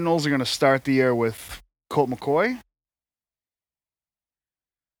 Cardinals are going to start the year with Colt McCoy.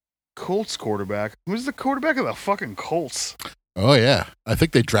 Colts quarterback. Who's the quarterback of the fucking Colts? Oh, yeah. I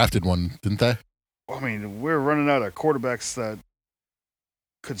think they drafted one, didn't they? I mean, we're running out of quarterbacks that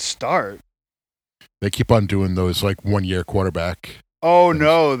could start. They keep on doing those, like, one-year quarterback. Oh,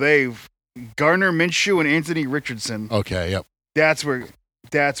 no. They've Gardner Minshew and Anthony Richardson. Okay, yep. That's where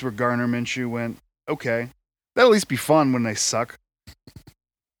Gardner Minshew went. Okay. That'll at least be fun when they suck.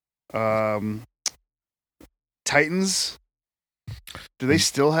 Titans. Do they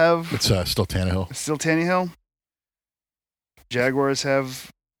still have... It's still Tannehill. Still Tannehill? Jaguars have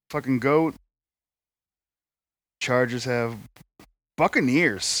fucking GOAT. Chargers have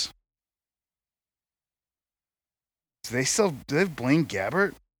Buccaneers. Do they have Blaine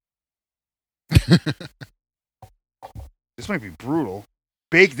Gabbert? This might be brutal.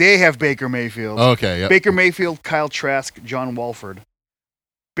 They have Baker Mayfield. Okay, yeah. Baker Mayfield, Kyle Trask, John Walford.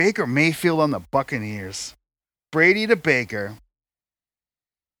 Baker Mayfield on the Buccaneers. Brady to Baker.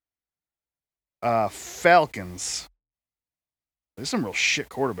 Falcons. There's some real shit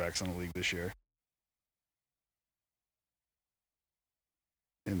quarterbacks in the league this year.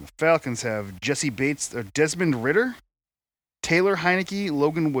 And the Falcons have Jesse Bates or Desmond Ridder, Taylor Heineke,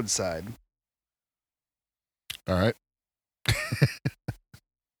 Logan Woodside. All right.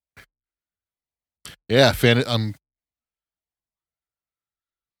 Yeah,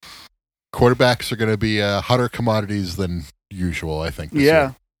 quarterbacks are going to be hotter commodities than usual, I think. This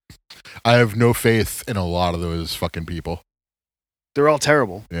year. I have no faith in a lot of those fucking people. They're all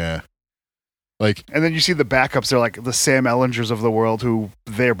terrible. Yeah. Like, and then you see the backups, they're like the Sam Ellingers of the world who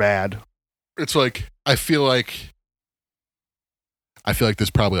they're bad. It's like I feel like there's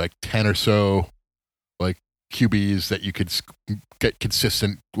probably like 10 or so like QBs that you could get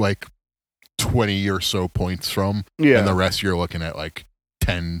consistent like 20 or so points from. Yeah. And the rest you're looking at like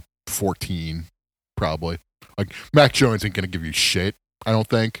 10, 14 probably. Like Mac Jones ain't going to give you shit, I don't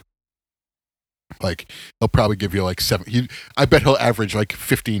think. Like he'll probably give you like 7. I bet he'll average like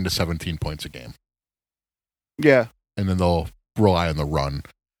 15 to 17 points a game. Yeah. And then they'll rely on the run.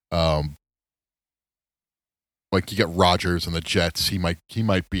 Like you get Rodgers and the Jets, he might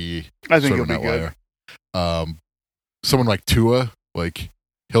be. I think sort he'll of be an good. outlier. Someone like Tua, like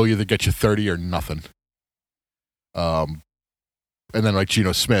he'll either get you 30 or nothing. And then like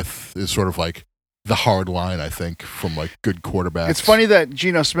Geno Smith is sort of like the hard line, I think, from like good quarterbacks. It's funny that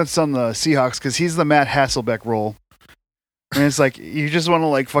Geno Smith's on the Seahawks because he's the Matt Hasselbeck role. And it's like you just want to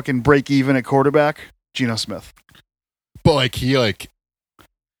like fucking break even at quarterback, Geno Smith. But like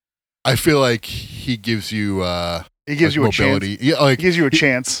I feel like he gives you he gives you mobility. A chance. Yeah, like he gives you a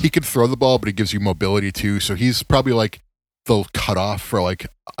chance. He can throw the ball, but he gives you mobility too. So he's probably like the cutoff for like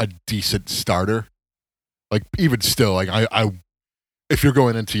a decent starter. Like even still, like I if you're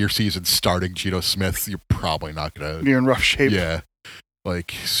going into your season starting Geno Smith, you're probably not gonna. You're in rough shape. Yeah,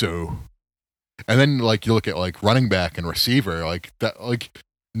 like so. And then like you look at like running back and receiver, like that. Like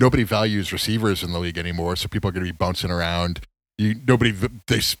nobody values receivers in the league anymore, so people are gonna be bouncing around. They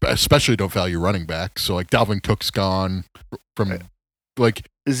especially don't value running back. So like Dalvin Cook's gone from like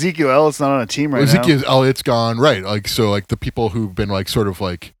Ezekiel Elliott's not on a team right now. Ezekiel Elliott's gone, right? Like so like the people who've been like sort of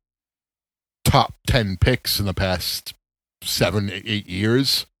like top 10 picks in the past 7-8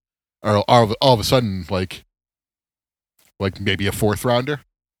 years are all of a sudden like maybe a 4th rounder.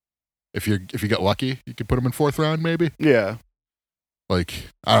 If you get lucky, you could put them in 4th round maybe. Yeah. Like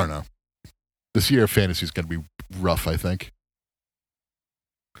I don't know. This year fantasy is going to be rough, I think.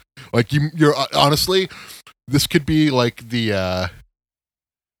 Like you're honestly, this could be like this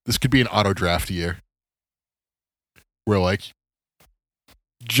could be an auto draft year where like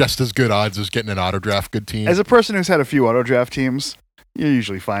just as good odds as getting an auto draft good team. As a person who's had a few auto draft teams, you're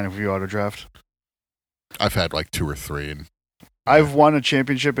usually fine if you auto draft. I've had like 2 or 3, and I've won a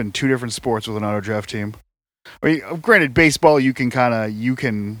championship in 2 different sports with an auto draft team. I mean, granted, baseball you could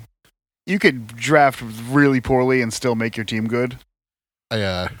draft really poorly and still make your team good.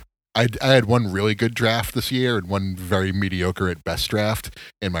 I had one really good draft this year and one very mediocre at best draft.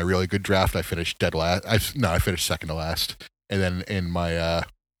 In my really good draft, I finished dead last. I finished second to last. And then in my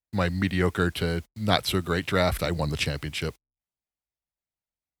my mediocre to not so great draft, I won the championship.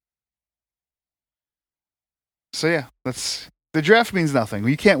 So yeah, the draft means nothing.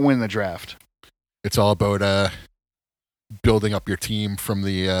 You can't win the draft. It's all about building up your team from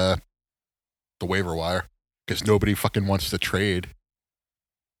the waiver wire because nobody fucking wants to trade.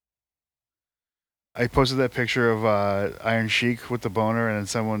 I posted that picture of Iron Sheiky with the boner, and then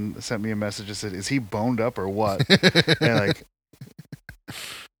someone sent me a message that said, "Is he boned up or what?" And like,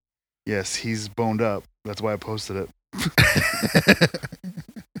 yes, he's boned up. That's why I posted it.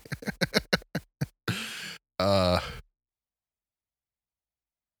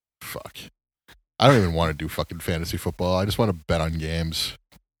 Fuck. I don't even want to do fucking fantasy football. I just want to bet on games.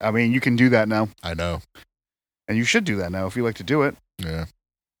 I mean, you can do that now. I know. And you should do that now if you like to do it. Yeah.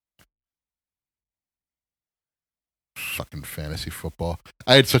 Fucking fantasy football.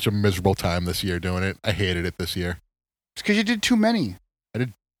 I had such a miserable time this year doing it. I hated it this year. It's because you did too many. I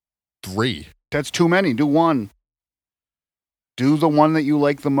did 3. That's too many. Do 1. Do the one that you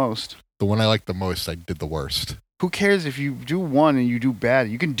like the most. The one I liked the most, I did the worst. Who cares if you do 1 and you do bad?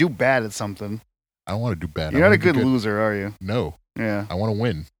 You can do bad at something. I don't want to do bad. You're not a good loser, are you? No. Yeah. I want to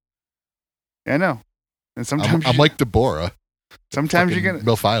win. Yeah, I know. And sometimes I'm like Deborah. Sometimes you're Fucking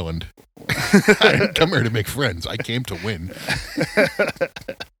gonna. MILF Island. I didn't come here to make friends. I came to win.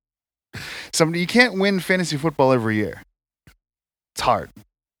 You can't win fantasy football every year. It's hard.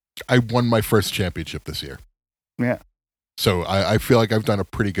 I won my first championship this year. Yeah. So I feel like I've done a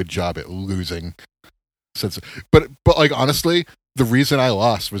pretty good job at losing. But like honestly, the reason I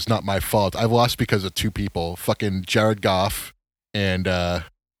lost was not my fault. I lost because of two people. Fucking Jared Goff and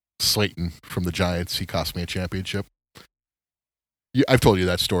Slayton from the Giants. He cost me a championship. I've told you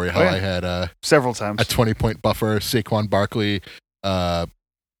that story. How I had several times a 20-point buffer. Saquon Barkley,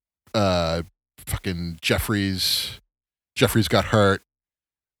 fucking Jeffries got hurt.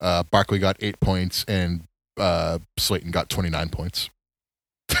 Barkley got 8 points, and Slayton got 29 points.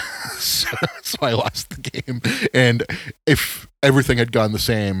 so I lost the game. And if everything had gone the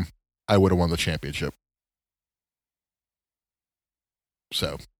same, I would have won the championship.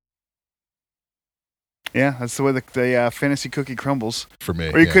 So. Yeah, that's the way the fantasy cookie crumbles. For me.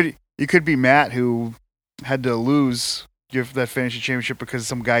 Or you could be Matt, who had to lose that fantasy championship because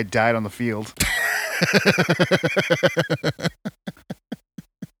some guy died on the field.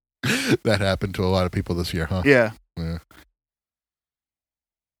 That happened to a lot of people this year, huh? Yeah.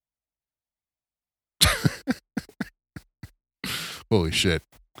 Holy shit.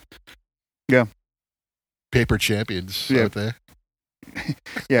 Yeah. Paper champions out there.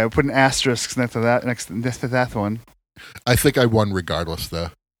 Yeah, put an asterisk next to that one. I think I won regardless,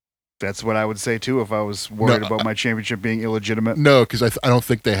 though. That's what I would say, too, if I was worried about my championship being illegitimate. No, because I don't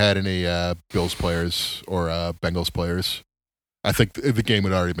think they had any Bills players or Bengals players. I think the game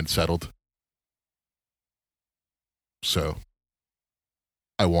had already been settled. So,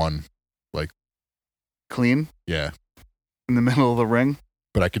 I won. Clean? Yeah. In the middle of the ring?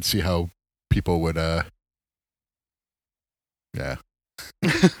 But I could see how people would, yeah.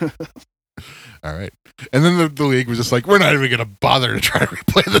 All right. And then the league was just like, we're not even going to bother to try to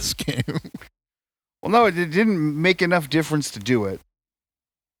replay this game. Well, no, it didn't make enough difference to do it.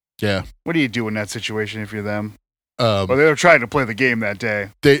 Yeah. What do you do in that situation if you're them? Well, they were trying to play the game that day.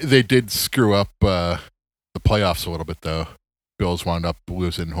 They did screw up the playoffs a little bit, though. Bills wound up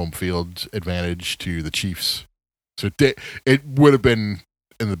losing home field advantage to the Chiefs. So it would have been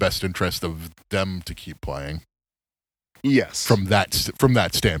in the best interest of them to keep playing. Yes. From that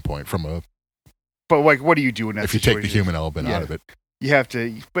standpoint, But what do you do in that if you situation? take the human element out of it? You have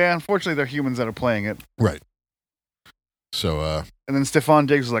to. But unfortunately, they're humans that are playing it. Right. So. And then Stephon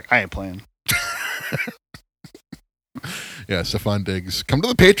Diggs was like, I ain't playing. Yeah, Stephon Diggs. Come to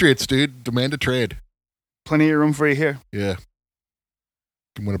the Patriots, dude. Demand a trade. Plenty of room for you here. Yeah. You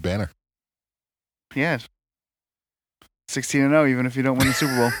can win a banner. Yeah. 16-0, even if you don't win the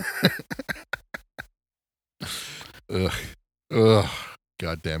Super Bowl. Ugh.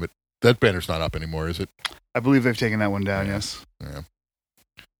 God damn it. That banner's not up anymore, is it? I believe they've taken that one down, yes. Yeah.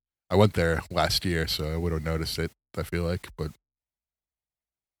 I went there last year, so I would have noticed it, I feel like. But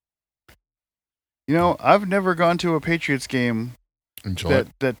you know, I've never gone to a Patriots game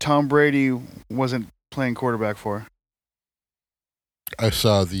that Tom Brady wasn't playing quarterback for. I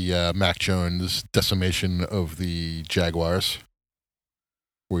saw the Mac Jones decimation of the Jaguars,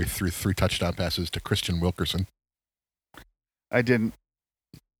 where he threw 3 touchdown passes to Christian Wilkerson. I didn't.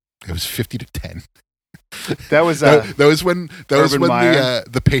 It was 50-10. That was that was when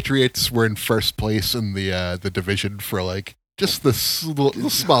the Patriots were in first place in the division for just the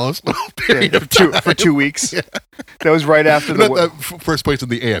smallest little period of time. For 2 weeks. Yeah. That was right after first place in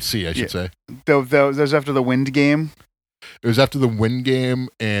the AFC, I should say. That was after the Wind game. It was after the Wind game,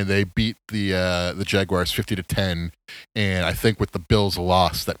 and they beat the Jaguars 50-10. And I think with the Bills'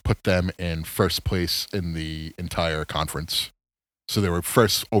 loss, that put them in first place in the entire conference. So they were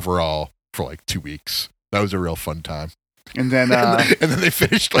first overall for 2 weeks. That was a real fun time. And then and then they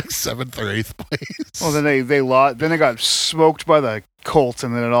finished 7th or 8th place. Well, then they lost. Then they got smoked by the Colts,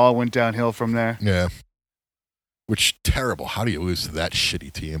 and then it all went downhill from there. Yeah. Which terrible. How do you lose to that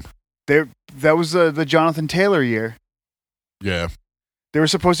shitty team? That was the Jonathan Taylor year. Yeah. They were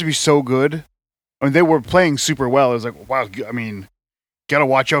supposed to be so good. I mean, they were playing super well. It was like, wow, I mean, got to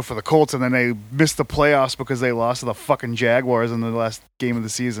watch out for the Colts. And then they missed the playoffs because they lost to the fucking Jaguars in the last game of the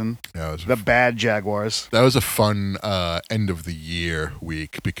season. Yeah, the bad Jaguars. That was a fun end of the year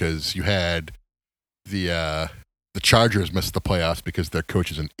week because you had the Chargers missed the playoffs because their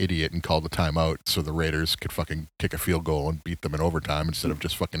coach is an idiot and called a timeout so the Raiders could fucking kick a field goal and beat them in overtime instead of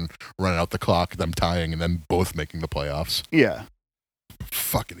just fucking running out the clock, them tying, and then both making the playoffs. Yeah.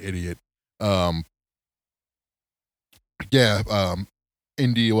 Fucking idiot.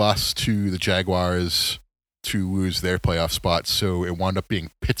 Indy lost to the Jaguars to lose their playoff spot, so it wound up being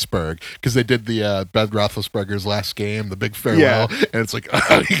Pittsburgh because they did the Ben Roethlisberger's last game, the big farewell, and it's like,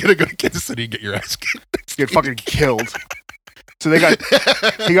 oh, you're gonna go to Kansas City and get your ass kicked. Get fucking killed. So he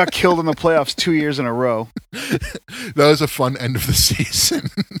got killed in the playoffs 2 years in a row. That was a fun end of the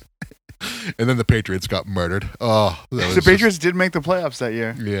season. And then the Patriots got murdered. Oh, the Patriots did make the playoffs that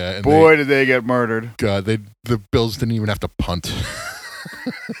year. Yeah, and boy, did they get murdered. God, the Bills didn't even have to punt.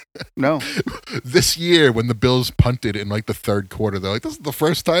 No. This year, when the Bills punted in like the third quarter, they're like, this is the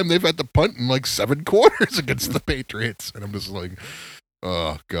first time they've had to punt in like 7 quarters against the Patriots. And I'm just like,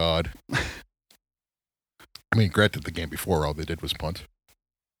 oh, God. I mean, granted, the game before, all they did was punt.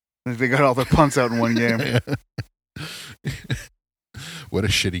 They got all their punts out in one game. What a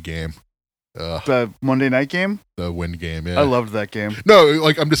shitty game. The Monday night game? The win game, yeah. I loved that game. No,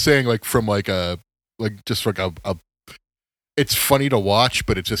 like, I'm just saying, like, from like a, it's funny to watch,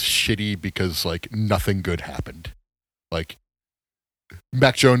 but it's just shitty because, like, nothing good happened. Like,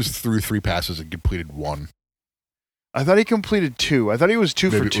 Mac Jones threw 3 passes and completed 1. I thought he completed 2. I thought he was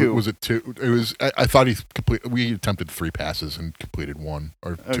 2 for 2. Was it 2? It was. I thought we attempted 3 passes and completed 1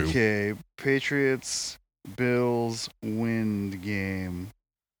 or 2. Okay, Patriots, Bills, wind game.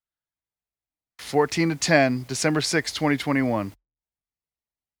 14-10, December 6, 2021.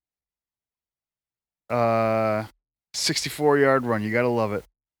 64-yard run. You gotta love it.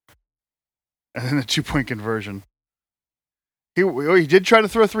 And then a 2-point conversion. He did try to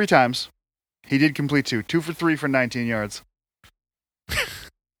throw 3 times. He did complete 2. 2 for 3 for 19 yards.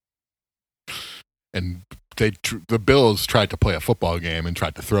 And the Bills tried to play a football game and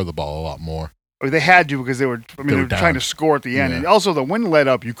tried to throw the ball a lot more. I mean, they had to because they were trying to score at the end. Yeah. And also, the wind let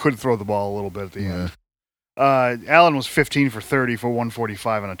up. You could throw the ball a little bit at the end. Allen was 15 for 30 for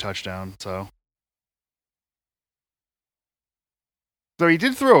 145 and a touchdown. So he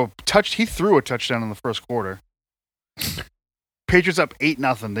did throw a touchdown in the first quarter. Patriots up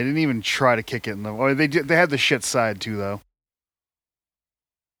 8-0. They didn't even try to kick it in the. They did. They had the shit side too, though.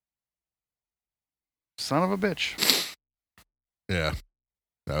 Son of a bitch. Yeah,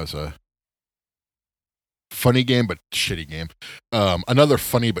 that was a funny game, but shitty game. Another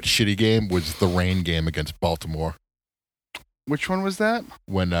funny but shitty game was the rain game against Baltimore. Which one was that?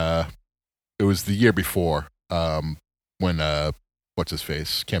 When it was the year before. When what's his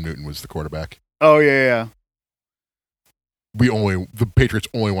face? Cam Newton was the quarterback. Oh yeah. The Patriots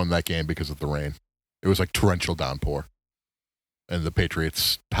only won that game because of the rain. It was like torrential downpour. And the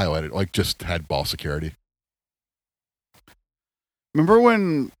Patriots highlighted, like, just had ball security. Remember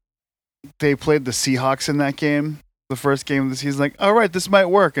when they played the Seahawks in that game? The first game of the season, like, all right, this might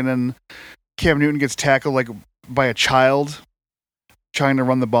work. And then Cam Newton gets tackled like by a child trying to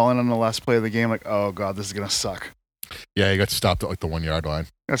run the ball in on the last play of the game. Like, oh God, this is going to suck. Yeah, he got stopped at like the 1 yard line.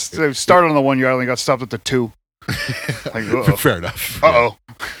 They started on the 1 yard line, got stopped at the 2. Like, fair enough. Uh-oh.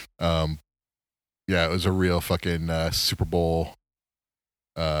 Yeah, it was a real fucking Super Bowl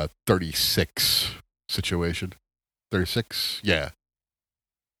 36 situation. 36? Yeah.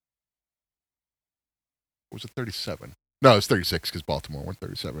 Or was it 37? No, it was 36 because Baltimore won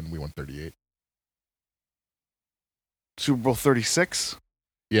 37. We won 38. Super Bowl 36?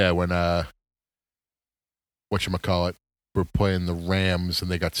 Yeah, when whatchamacallit, we're playing the Rams and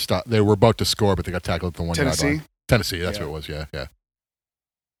they got stopped. They were about to score, but they got tackled at the 1 yard line. Tennessee, that's what it was. Yeah.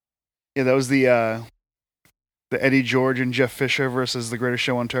 Yeah, that was the Eddie George and Jeff Fisher versus the Greatest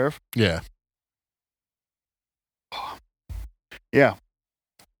Show on Turf. Yeah. Yeah,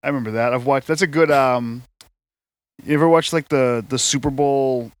 I remember that. I've watched. That's a good. You ever watch like the Super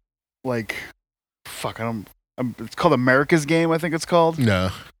Bowl, like, it's called America's Game. I think it's called. No.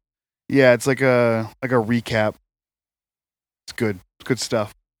 Yeah, it's like a recap. It's good. It's good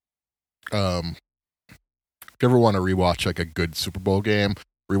stuff. If you ever want to rewatch like a good Super Bowl game,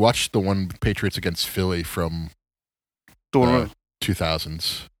 rewatch the one Patriots against Philly from the one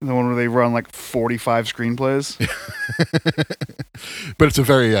 2000s. The one where they run like 45 screenplays. But it's a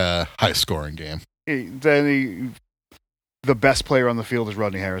very high scoring game. The best player on the field is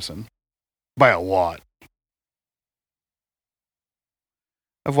Rodney Harrison by a lot.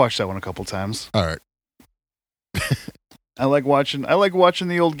 I've watched that one a couple times. All right. I like watching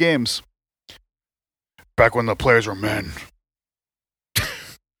the old games. Back when the players were men.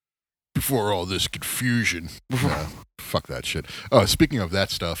 Before all this confusion. Fuck that shit. Oh, speaking of that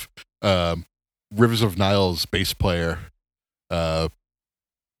stuff, Rivers of Nile's bass player got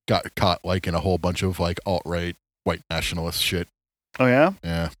caught like in a whole bunch of like alt-right white nationalist shit. Oh yeah?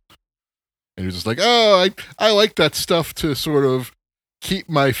 Yeah. And he was just like, oh, I like that stuff to sort of keep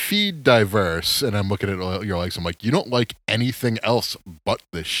my feed diverse. And I'm looking at your legs. I'm like, you don't like anything else but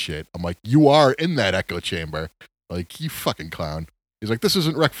this shit. I'm like, you are in that echo chamber. Like, you fucking clown. He's like, this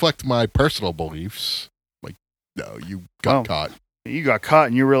doesn't reflect my personal beliefs. I'm like, no, you got caught. You got caught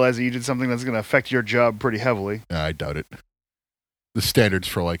and you realize that you did something that's going to affect your job pretty heavily. I doubt it. The standards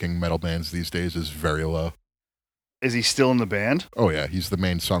for liking metal bands these days is very low. Is he still in the band? Oh, yeah. He's the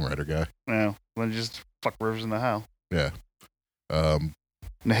main songwriter guy. No. Then just fuck Rivers in the How. Yeah.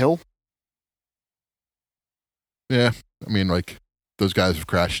 Nihil? Yeah. I mean, like, those guys have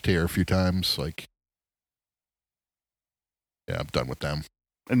crashed here a few times. Like, yeah, I'm done with them.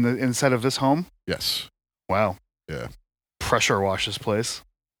 In the inside of this home? Yes. Wow. Yeah. Pressure wash this place.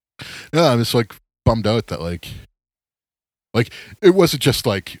 No, I'm just, like, bummed out that, like, it wasn't just,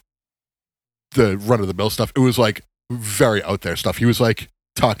 like, the run-of-the-mill stuff. It was, like, very out there stuff. He was, like,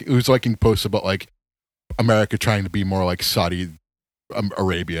 talking, it was, like, in posts about, like, America trying to be more like Saudi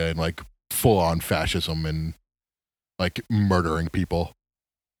Arabia and, like, full-on fascism and, like, murdering people.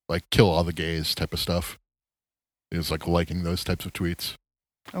 Like, kill all the gays type of stuff. He was, like, liking those types of tweets.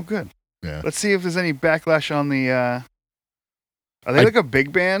 Oh, good. Yeah. Let's see if there's any backlash on the, Are they like a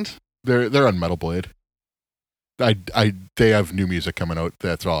big band? They're on Metal Blade. They have new music coming out.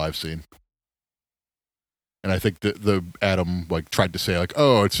 That's all I've seen. And I think the Adam, like, tried to say, like,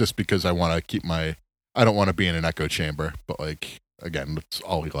 oh, it's just because I want to keep I don't want to be in an echo chamber. But, like, again, that's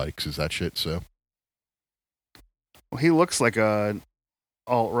all he likes is that shit, so. Well, he looks like a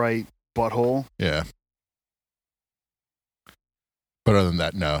alt-right butthole. Yeah. But other than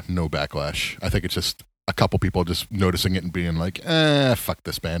that, no backlash. I think it's just a couple people just noticing it and being like, fuck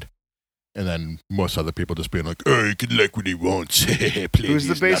this band. And then most other people just being like, oh, he can like what he wants. Who's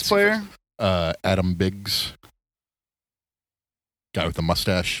the bass player? Adam Biggs. Guy with the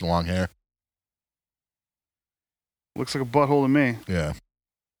mustache and long hair. Looks like a butthole to me. Yeah.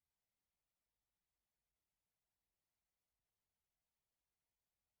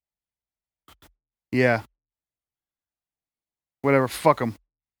 Yeah. Whatever, fuck him.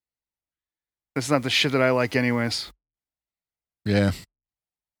 That's not the shit that I like anyways. Yeah.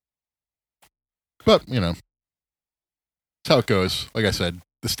 But, you know, that's how it goes. Like I said,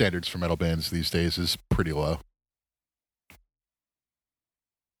 the standards for metal bands these days is pretty low.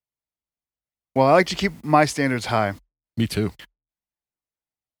 Well, I like to keep my standards high. Me too.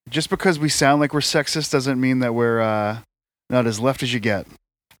 Just because we sound like we're sexist doesn't mean that we're not as left as you get.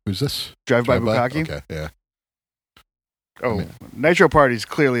 Who's this? Drive-by Bukkake? Okay, yeah. Oh, I mean, Nitro Party's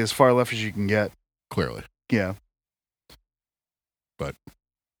clearly as far left as you can get. clearly. Yeah. But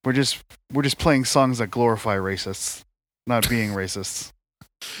we're just playing songs that glorify racists, not being racists.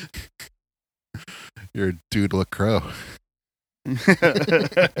 You're a dude LaCroix.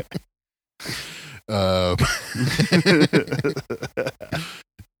 I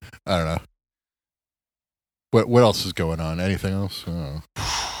don't know. What else is going on? Anything else?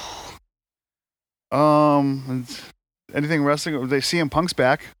 Anything wrestling? They CM Punk's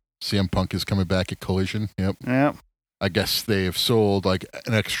back. CM Punk is coming back at Collision. Yep. Yeah. I guess they've sold like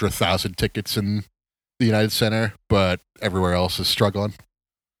an extra 1,000 tickets in the United Center, but everywhere else is struggling.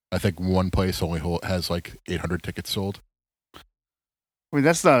 I think one place only has like 800 tickets sold. I mean,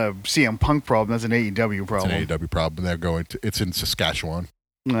 that's not a CM Punk problem. That's an AEW problem. It's an AEW problem. They're going to. It's in Saskatchewan.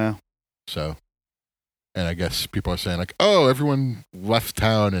 Yeah. So, and I guess people are saying like, "Oh, everyone left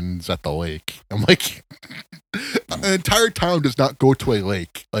town and is at the lake." I'm like, an entire town does not go to a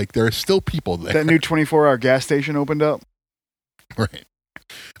lake. Like, there are still people there. That new 24-hour gas station opened up. Right.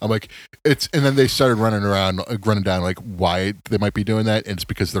 I'm like, and then they started running down like why they might be doing that. And it's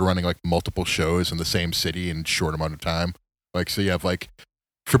because they're running like multiple shows in the same city in a short amount of time. Like, so you have like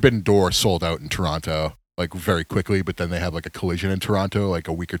Forbidden Door sold out in Toronto like very quickly, but then they have like a Collision in Toronto like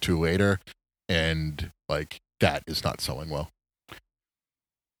a week or two later. And like that is not selling well.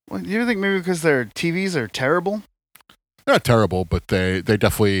 Well, do you think maybe because their TVs are terrible? They're not terrible, but they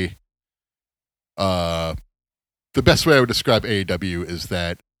definitely, the best way I would describe AEW is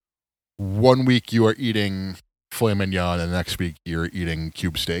that one week you are eating filet mignon and the next week you're eating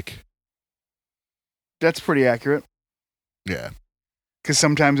cube steak. That's pretty accurate. Yeah. Because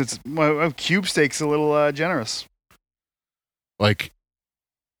sometimes cube steak's a little generous. Like,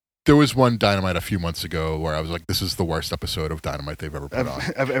 there was one Dynamite a few months ago where I was like, this is the worst episode of Dynamite they've ever put on.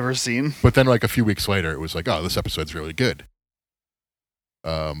 I've ever seen. But then like a few weeks later, it was like, oh, this episode's really good.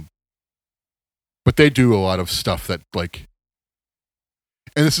 But they do a lot of stuff that like,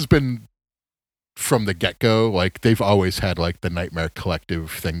 and this has been from the get-go, like they've always had like the Nightmare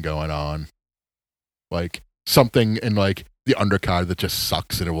Collective thing going on. Like something in like the undercard that just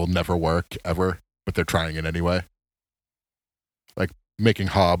sucks and it will never work ever, but they're trying it anyway. Like making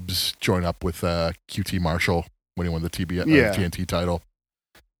Hobbs join up with QT Marshall when he won the TNT title.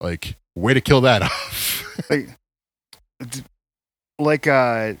 Like, way to kill that off.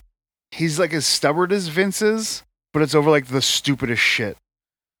 He's like as stubborn as Vince is, but it's over like the stupidest shit.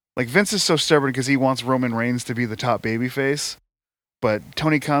 Like Vince is so stubborn because he wants Roman Reigns to be the top babyface, but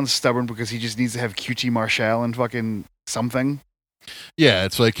Tony Khan's stubborn because he just needs to have QT Marshall and fucking something. Yeah,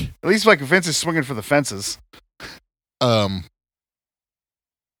 it's like at least like Vince is swinging for the fences. Because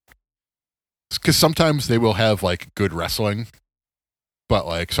sometimes they will have like good wrestling, but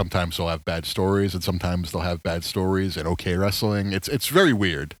like sometimes they'll have bad stories, and sometimes they'll have bad stories and okay wrestling. It's very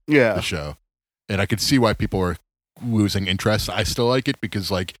weird. Yeah, the show, and I could see why people are losing interest. I still like it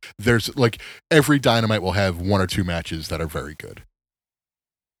because like there's like every Dynamite will have one or two matches that are very good,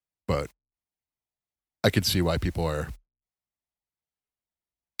 but I could see why people are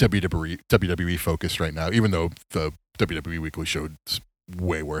WWE focused right now, even though the WWE Weekly show is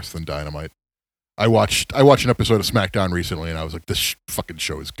way worse than Dynamite. I watched an episode of SmackDown recently, and I was like, this fucking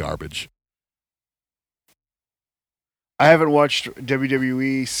show is garbage. I haven't watched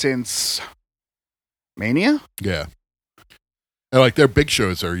WWE since Mania? Yeah. And like their big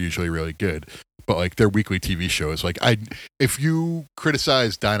shows are usually really good, but like their weekly TV shows, like if you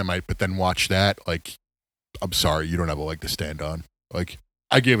criticize Dynamite but then watch that, like I'm sorry, you don't have a leg to stand on. Like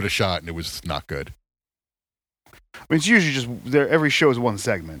I gave it a shot and it was not good. I mean, it's usually just every show is one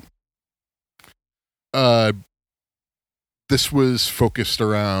segment. This was focused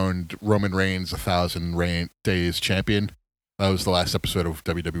around Roman Reigns, 1,000 days champion. That was the last episode of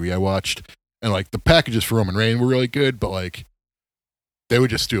WWE I watched, and like the packages for Roman Reigns were really good, but like they would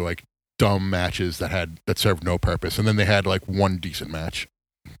just do like dumb matches that served no purpose, and then they had like one decent match.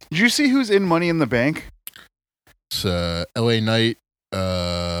 Did you see who's in Money in the Bank? It's LA Knight.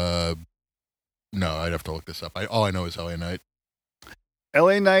 No, I'd have to look this up. All I know is LA Knight.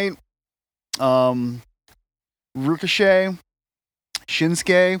 LA Knight, Ricochet,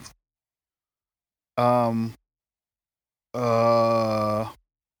 Shinsuke,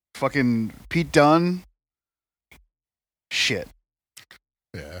 fucking Pete Dunne. Shit.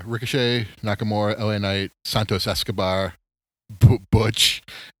 Yeah, Ricochet, Nakamura, LA Knight, Santos Escobar, Butch,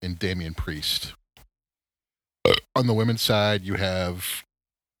 and Damian Priest. On the women's side, you have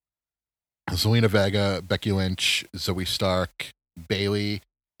Zelina Vega, Becky Lynch, Zoe Stark, Bayley,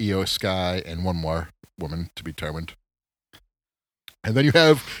 Io Sky, and one more woman to be determined. And then you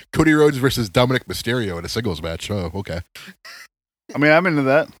have Cody Rhodes versus Dominic Mysterio in a singles match. Oh, okay. I mean, I'm into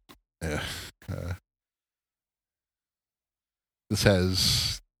that. Yeah. This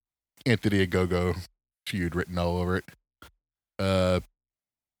has Anthony Ogogo feud written all over it.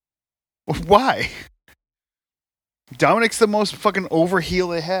 Why? Dominic's the most fucking over heel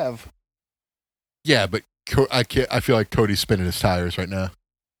they have. Yeah, but I feel like Cody's spinning his tires right now.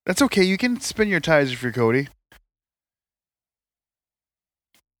 That's okay. You can spin your tires if you're Cody.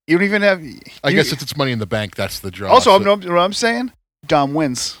 You don't even have. I guess since it's Money in the Bank, that's the draw. Also, what I'm saying, Dom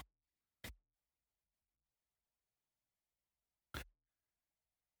wins.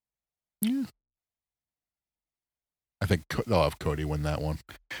 Yeah. I think they'll have Cody win that one.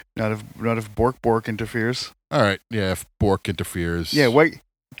 Not if Bork interferes. All right, yeah, if Bork interferes. Yeah, wait.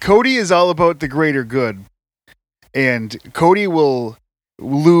 Cody is all about the greater good, and Cody will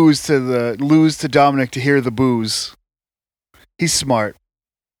lose to Dominic to hear the boos. He's smart.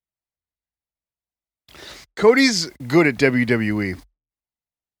 Cody's good at WWE.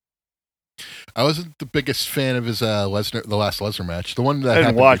 I wasn't the biggest fan of his the last Lesnar match. The one that I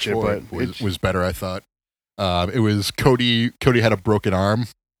didn't watch it, but was better, I thought. It was Cody. Cody had a broken arm.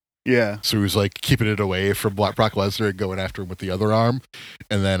 Yeah. So he was like keeping it away from Brock Lesnar and going after him with the other arm.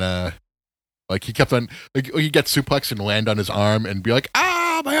 And then like he kept on like he'd get suplex and land on his arm and be like,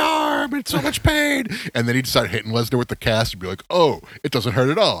 ah, my arm, it's so much pain. And then he'd start hitting Lesnar with the cast and be like, oh, it doesn't hurt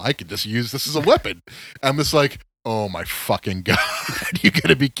at all. I can just use this as a weapon. I'm just like, oh my fucking God. You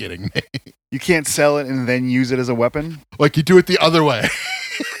gotta be kidding me. You can't sell it and then use it as a weapon? Like you do it the other way.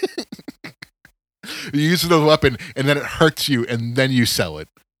 You use it as a weapon and then it hurts you and then you sell it.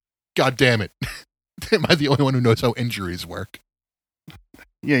 God damn it. Am I the only one who knows how injuries work?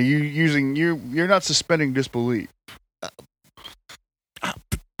 Yeah, you're not suspending disbelief.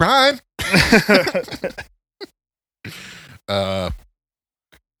 Brian?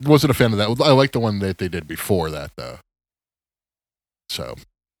 Wasn't a fan of that. I like the one that they did before that, though. So.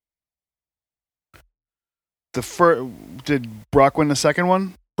 Did Brock win the second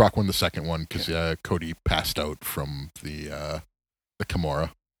one? Brock won the second one because Cody passed out from the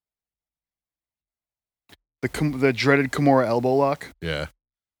Kimura. The dreaded Kimura elbow lock? Yeah.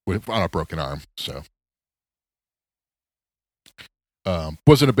 On a broken arm, so.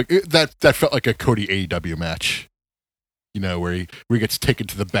 Wasn't a big that felt like a Cody AEW match. Where he gets taken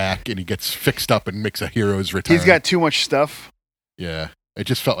to the back and he gets fixed up and makes a hero's return. He's got too much stuff. Yeah, it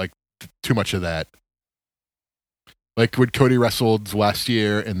just felt like too much of that. Like when Cody wrestled last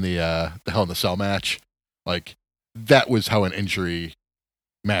year in the Hell in the Cell match, like that was how an injury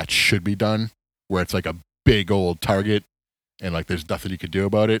match should be done, where it's like a big old target and like there's nothing you could do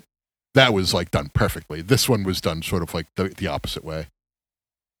about it. That was like done perfectly. This one was done sort of like the opposite way.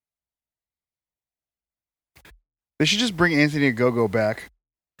 They should just bring Anthony Ogogo back.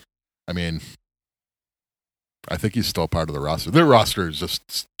 I mean, I think he's still part of the roster. Their roster is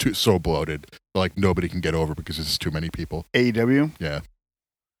just so bloated. Like nobody can get over because there's too many people. AEW? Yeah.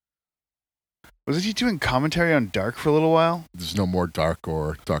 Wasn't he doing commentary on Dark for a little while? There's no more Dark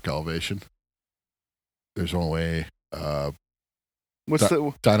or Dark Elevation. There's only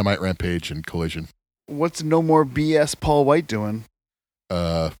Dynamite, Rampage, and Collision. What's No More BS Paul White doing?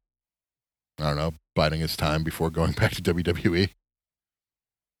 I don't know, biding his time before going back to WWE.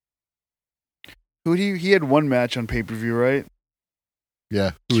 He had one match on pay-per-view, right?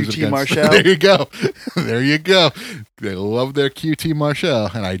 Yeah. QT Marshall. There you go. There you go. They love their QT Marshall,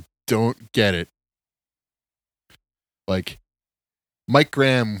 and I don't get it. Like, Mike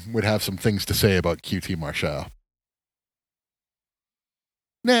Graham would have some things to say about QT Marshall.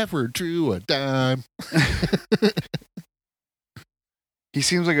 Never drew a dime. He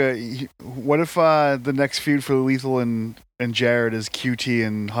seems like what if the next feud for Lethal and Jarrett is QT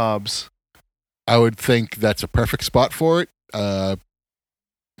and Hobbs? I would think that's a perfect spot for it.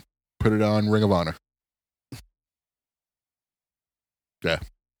 Put it on Ring of Honor. Yeah.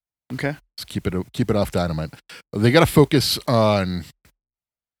 Okay. Just keep it off Dynamite. They got to focus on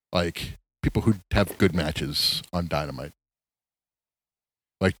like people who have good matches on Dynamite.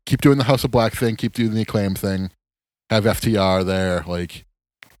 Like keep doing the House of Black thing, keep doing the Acclaim thing, have FTR there. Like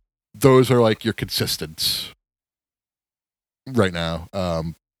those are like your consistents right now.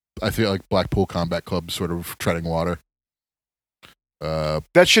 I feel like Blackpool Combat Club sort of treading water.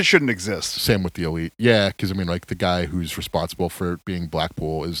 That shit shouldn't exist. Same with the Elite. Yeah, because I mean, like the guy who's responsible for being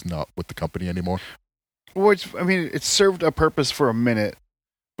Blackpool is not with the company anymore. Well, it served a purpose for a minute,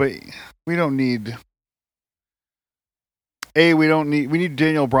 but we don't need. We need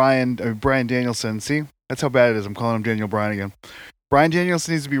Brian Danielson. See, that's how bad it is. I'm calling him Daniel Bryan again. Brian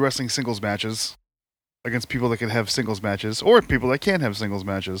Danielson needs to be wrestling singles matches against people that can have singles matches or people that can't have singles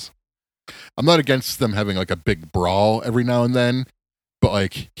matches. I'm not against them having like a big brawl every now and then, but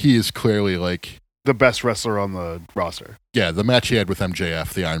like he is clearly like the best wrestler on the roster. Yeah, the match he had with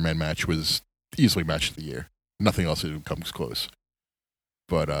MJF, the Iron Man match, was easily match of the year. Nothing else even comes close.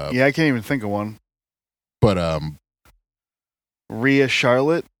 But yeah, I can't even think of one. But Rhea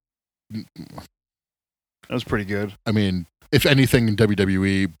Charlotte, that was pretty good. I mean, if anything in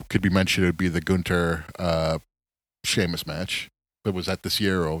WWE could be mentioned, it would be the Gunther Sheamus match. But was that this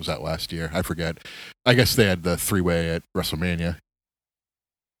year or was that last year? I forget. I guess they had the 3-way at WrestleMania.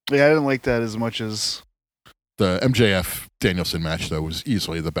 Yeah, I didn't like that as much as the MJF Danielson match, though, was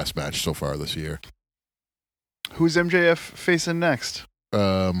easily the best match so far this year. Who's MJF facing next?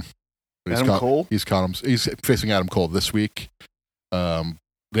 Adam Cole? He's facing Adam Cole this week.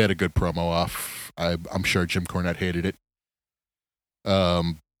 They had a good promo off. I'm sure Jim Cornette hated it.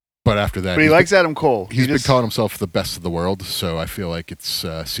 But after that, he likes Adam Cole. He's been calling himself the best of the world, so I feel like it's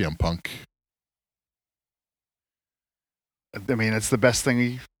CM Punk. I mean, it's the best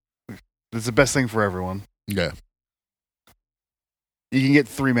thing. It's the best thing for everyone. Yeah. You can get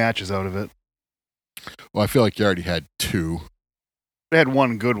 3 matches out of it. Well, I feel like you already had 2. They had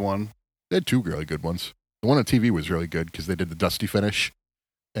one good one. They had 2 really good ones. The one on TV was really good because they did the Dusty finish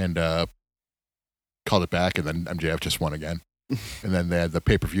and called it back, and then MJF just won again. And then they had the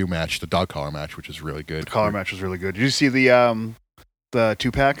pay-per-view match, the dog collar match, which is really good. The collar match was really good. Did you see the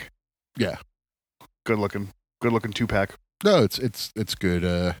 2-pack? Yeah. Good looking 2-pack. No, it's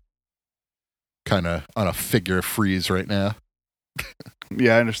good. Kind of on a figure freeze right now.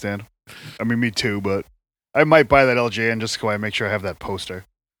 Yeah, I understand. I mean, me too, but I might buy that LJN just so I make sure I have that poster.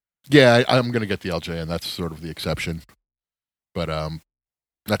 Yeah, I'm gonna get the LJN. That's sort of the exception. But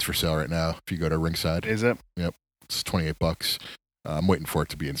that's for sale right now. If you go to Ringside, is it? Yep. It's $28. I'm waiting for it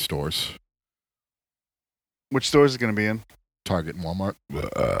to be in stores. Which stores is it going to be in? Target and Walmart.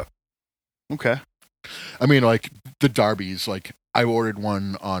 Okay. I mean, like, the Darbies, like, I ordered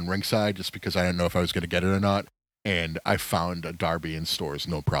one on Ringside just because I didn't know if I was going to get it or not. And I found a Darby in stores,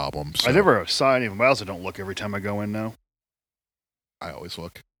 no problem. So I never saw any of them. I also don't look every time I go in now. I always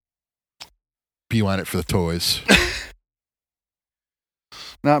look. Beeline it for the toys.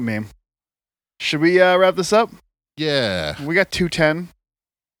 Not me. Should we wrap this up? Yeah. We got 210.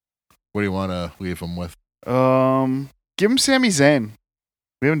 What do you want to leave him with? Give him Sami Zayn.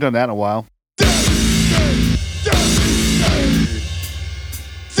 We haven't done that in a while.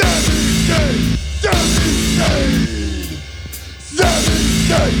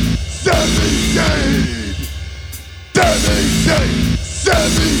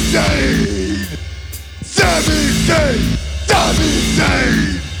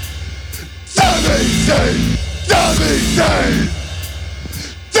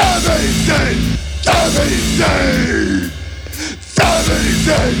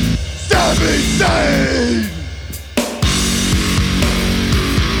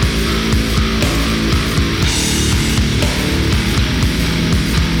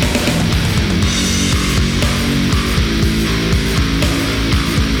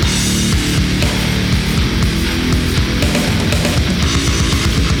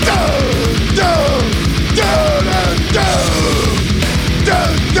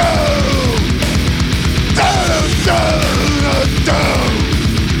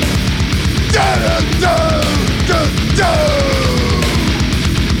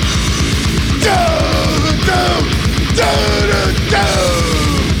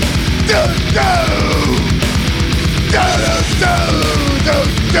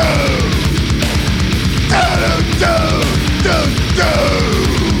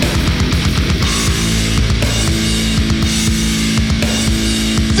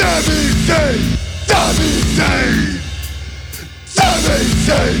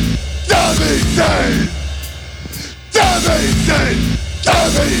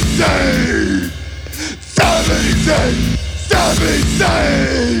 Stop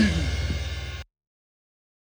insane!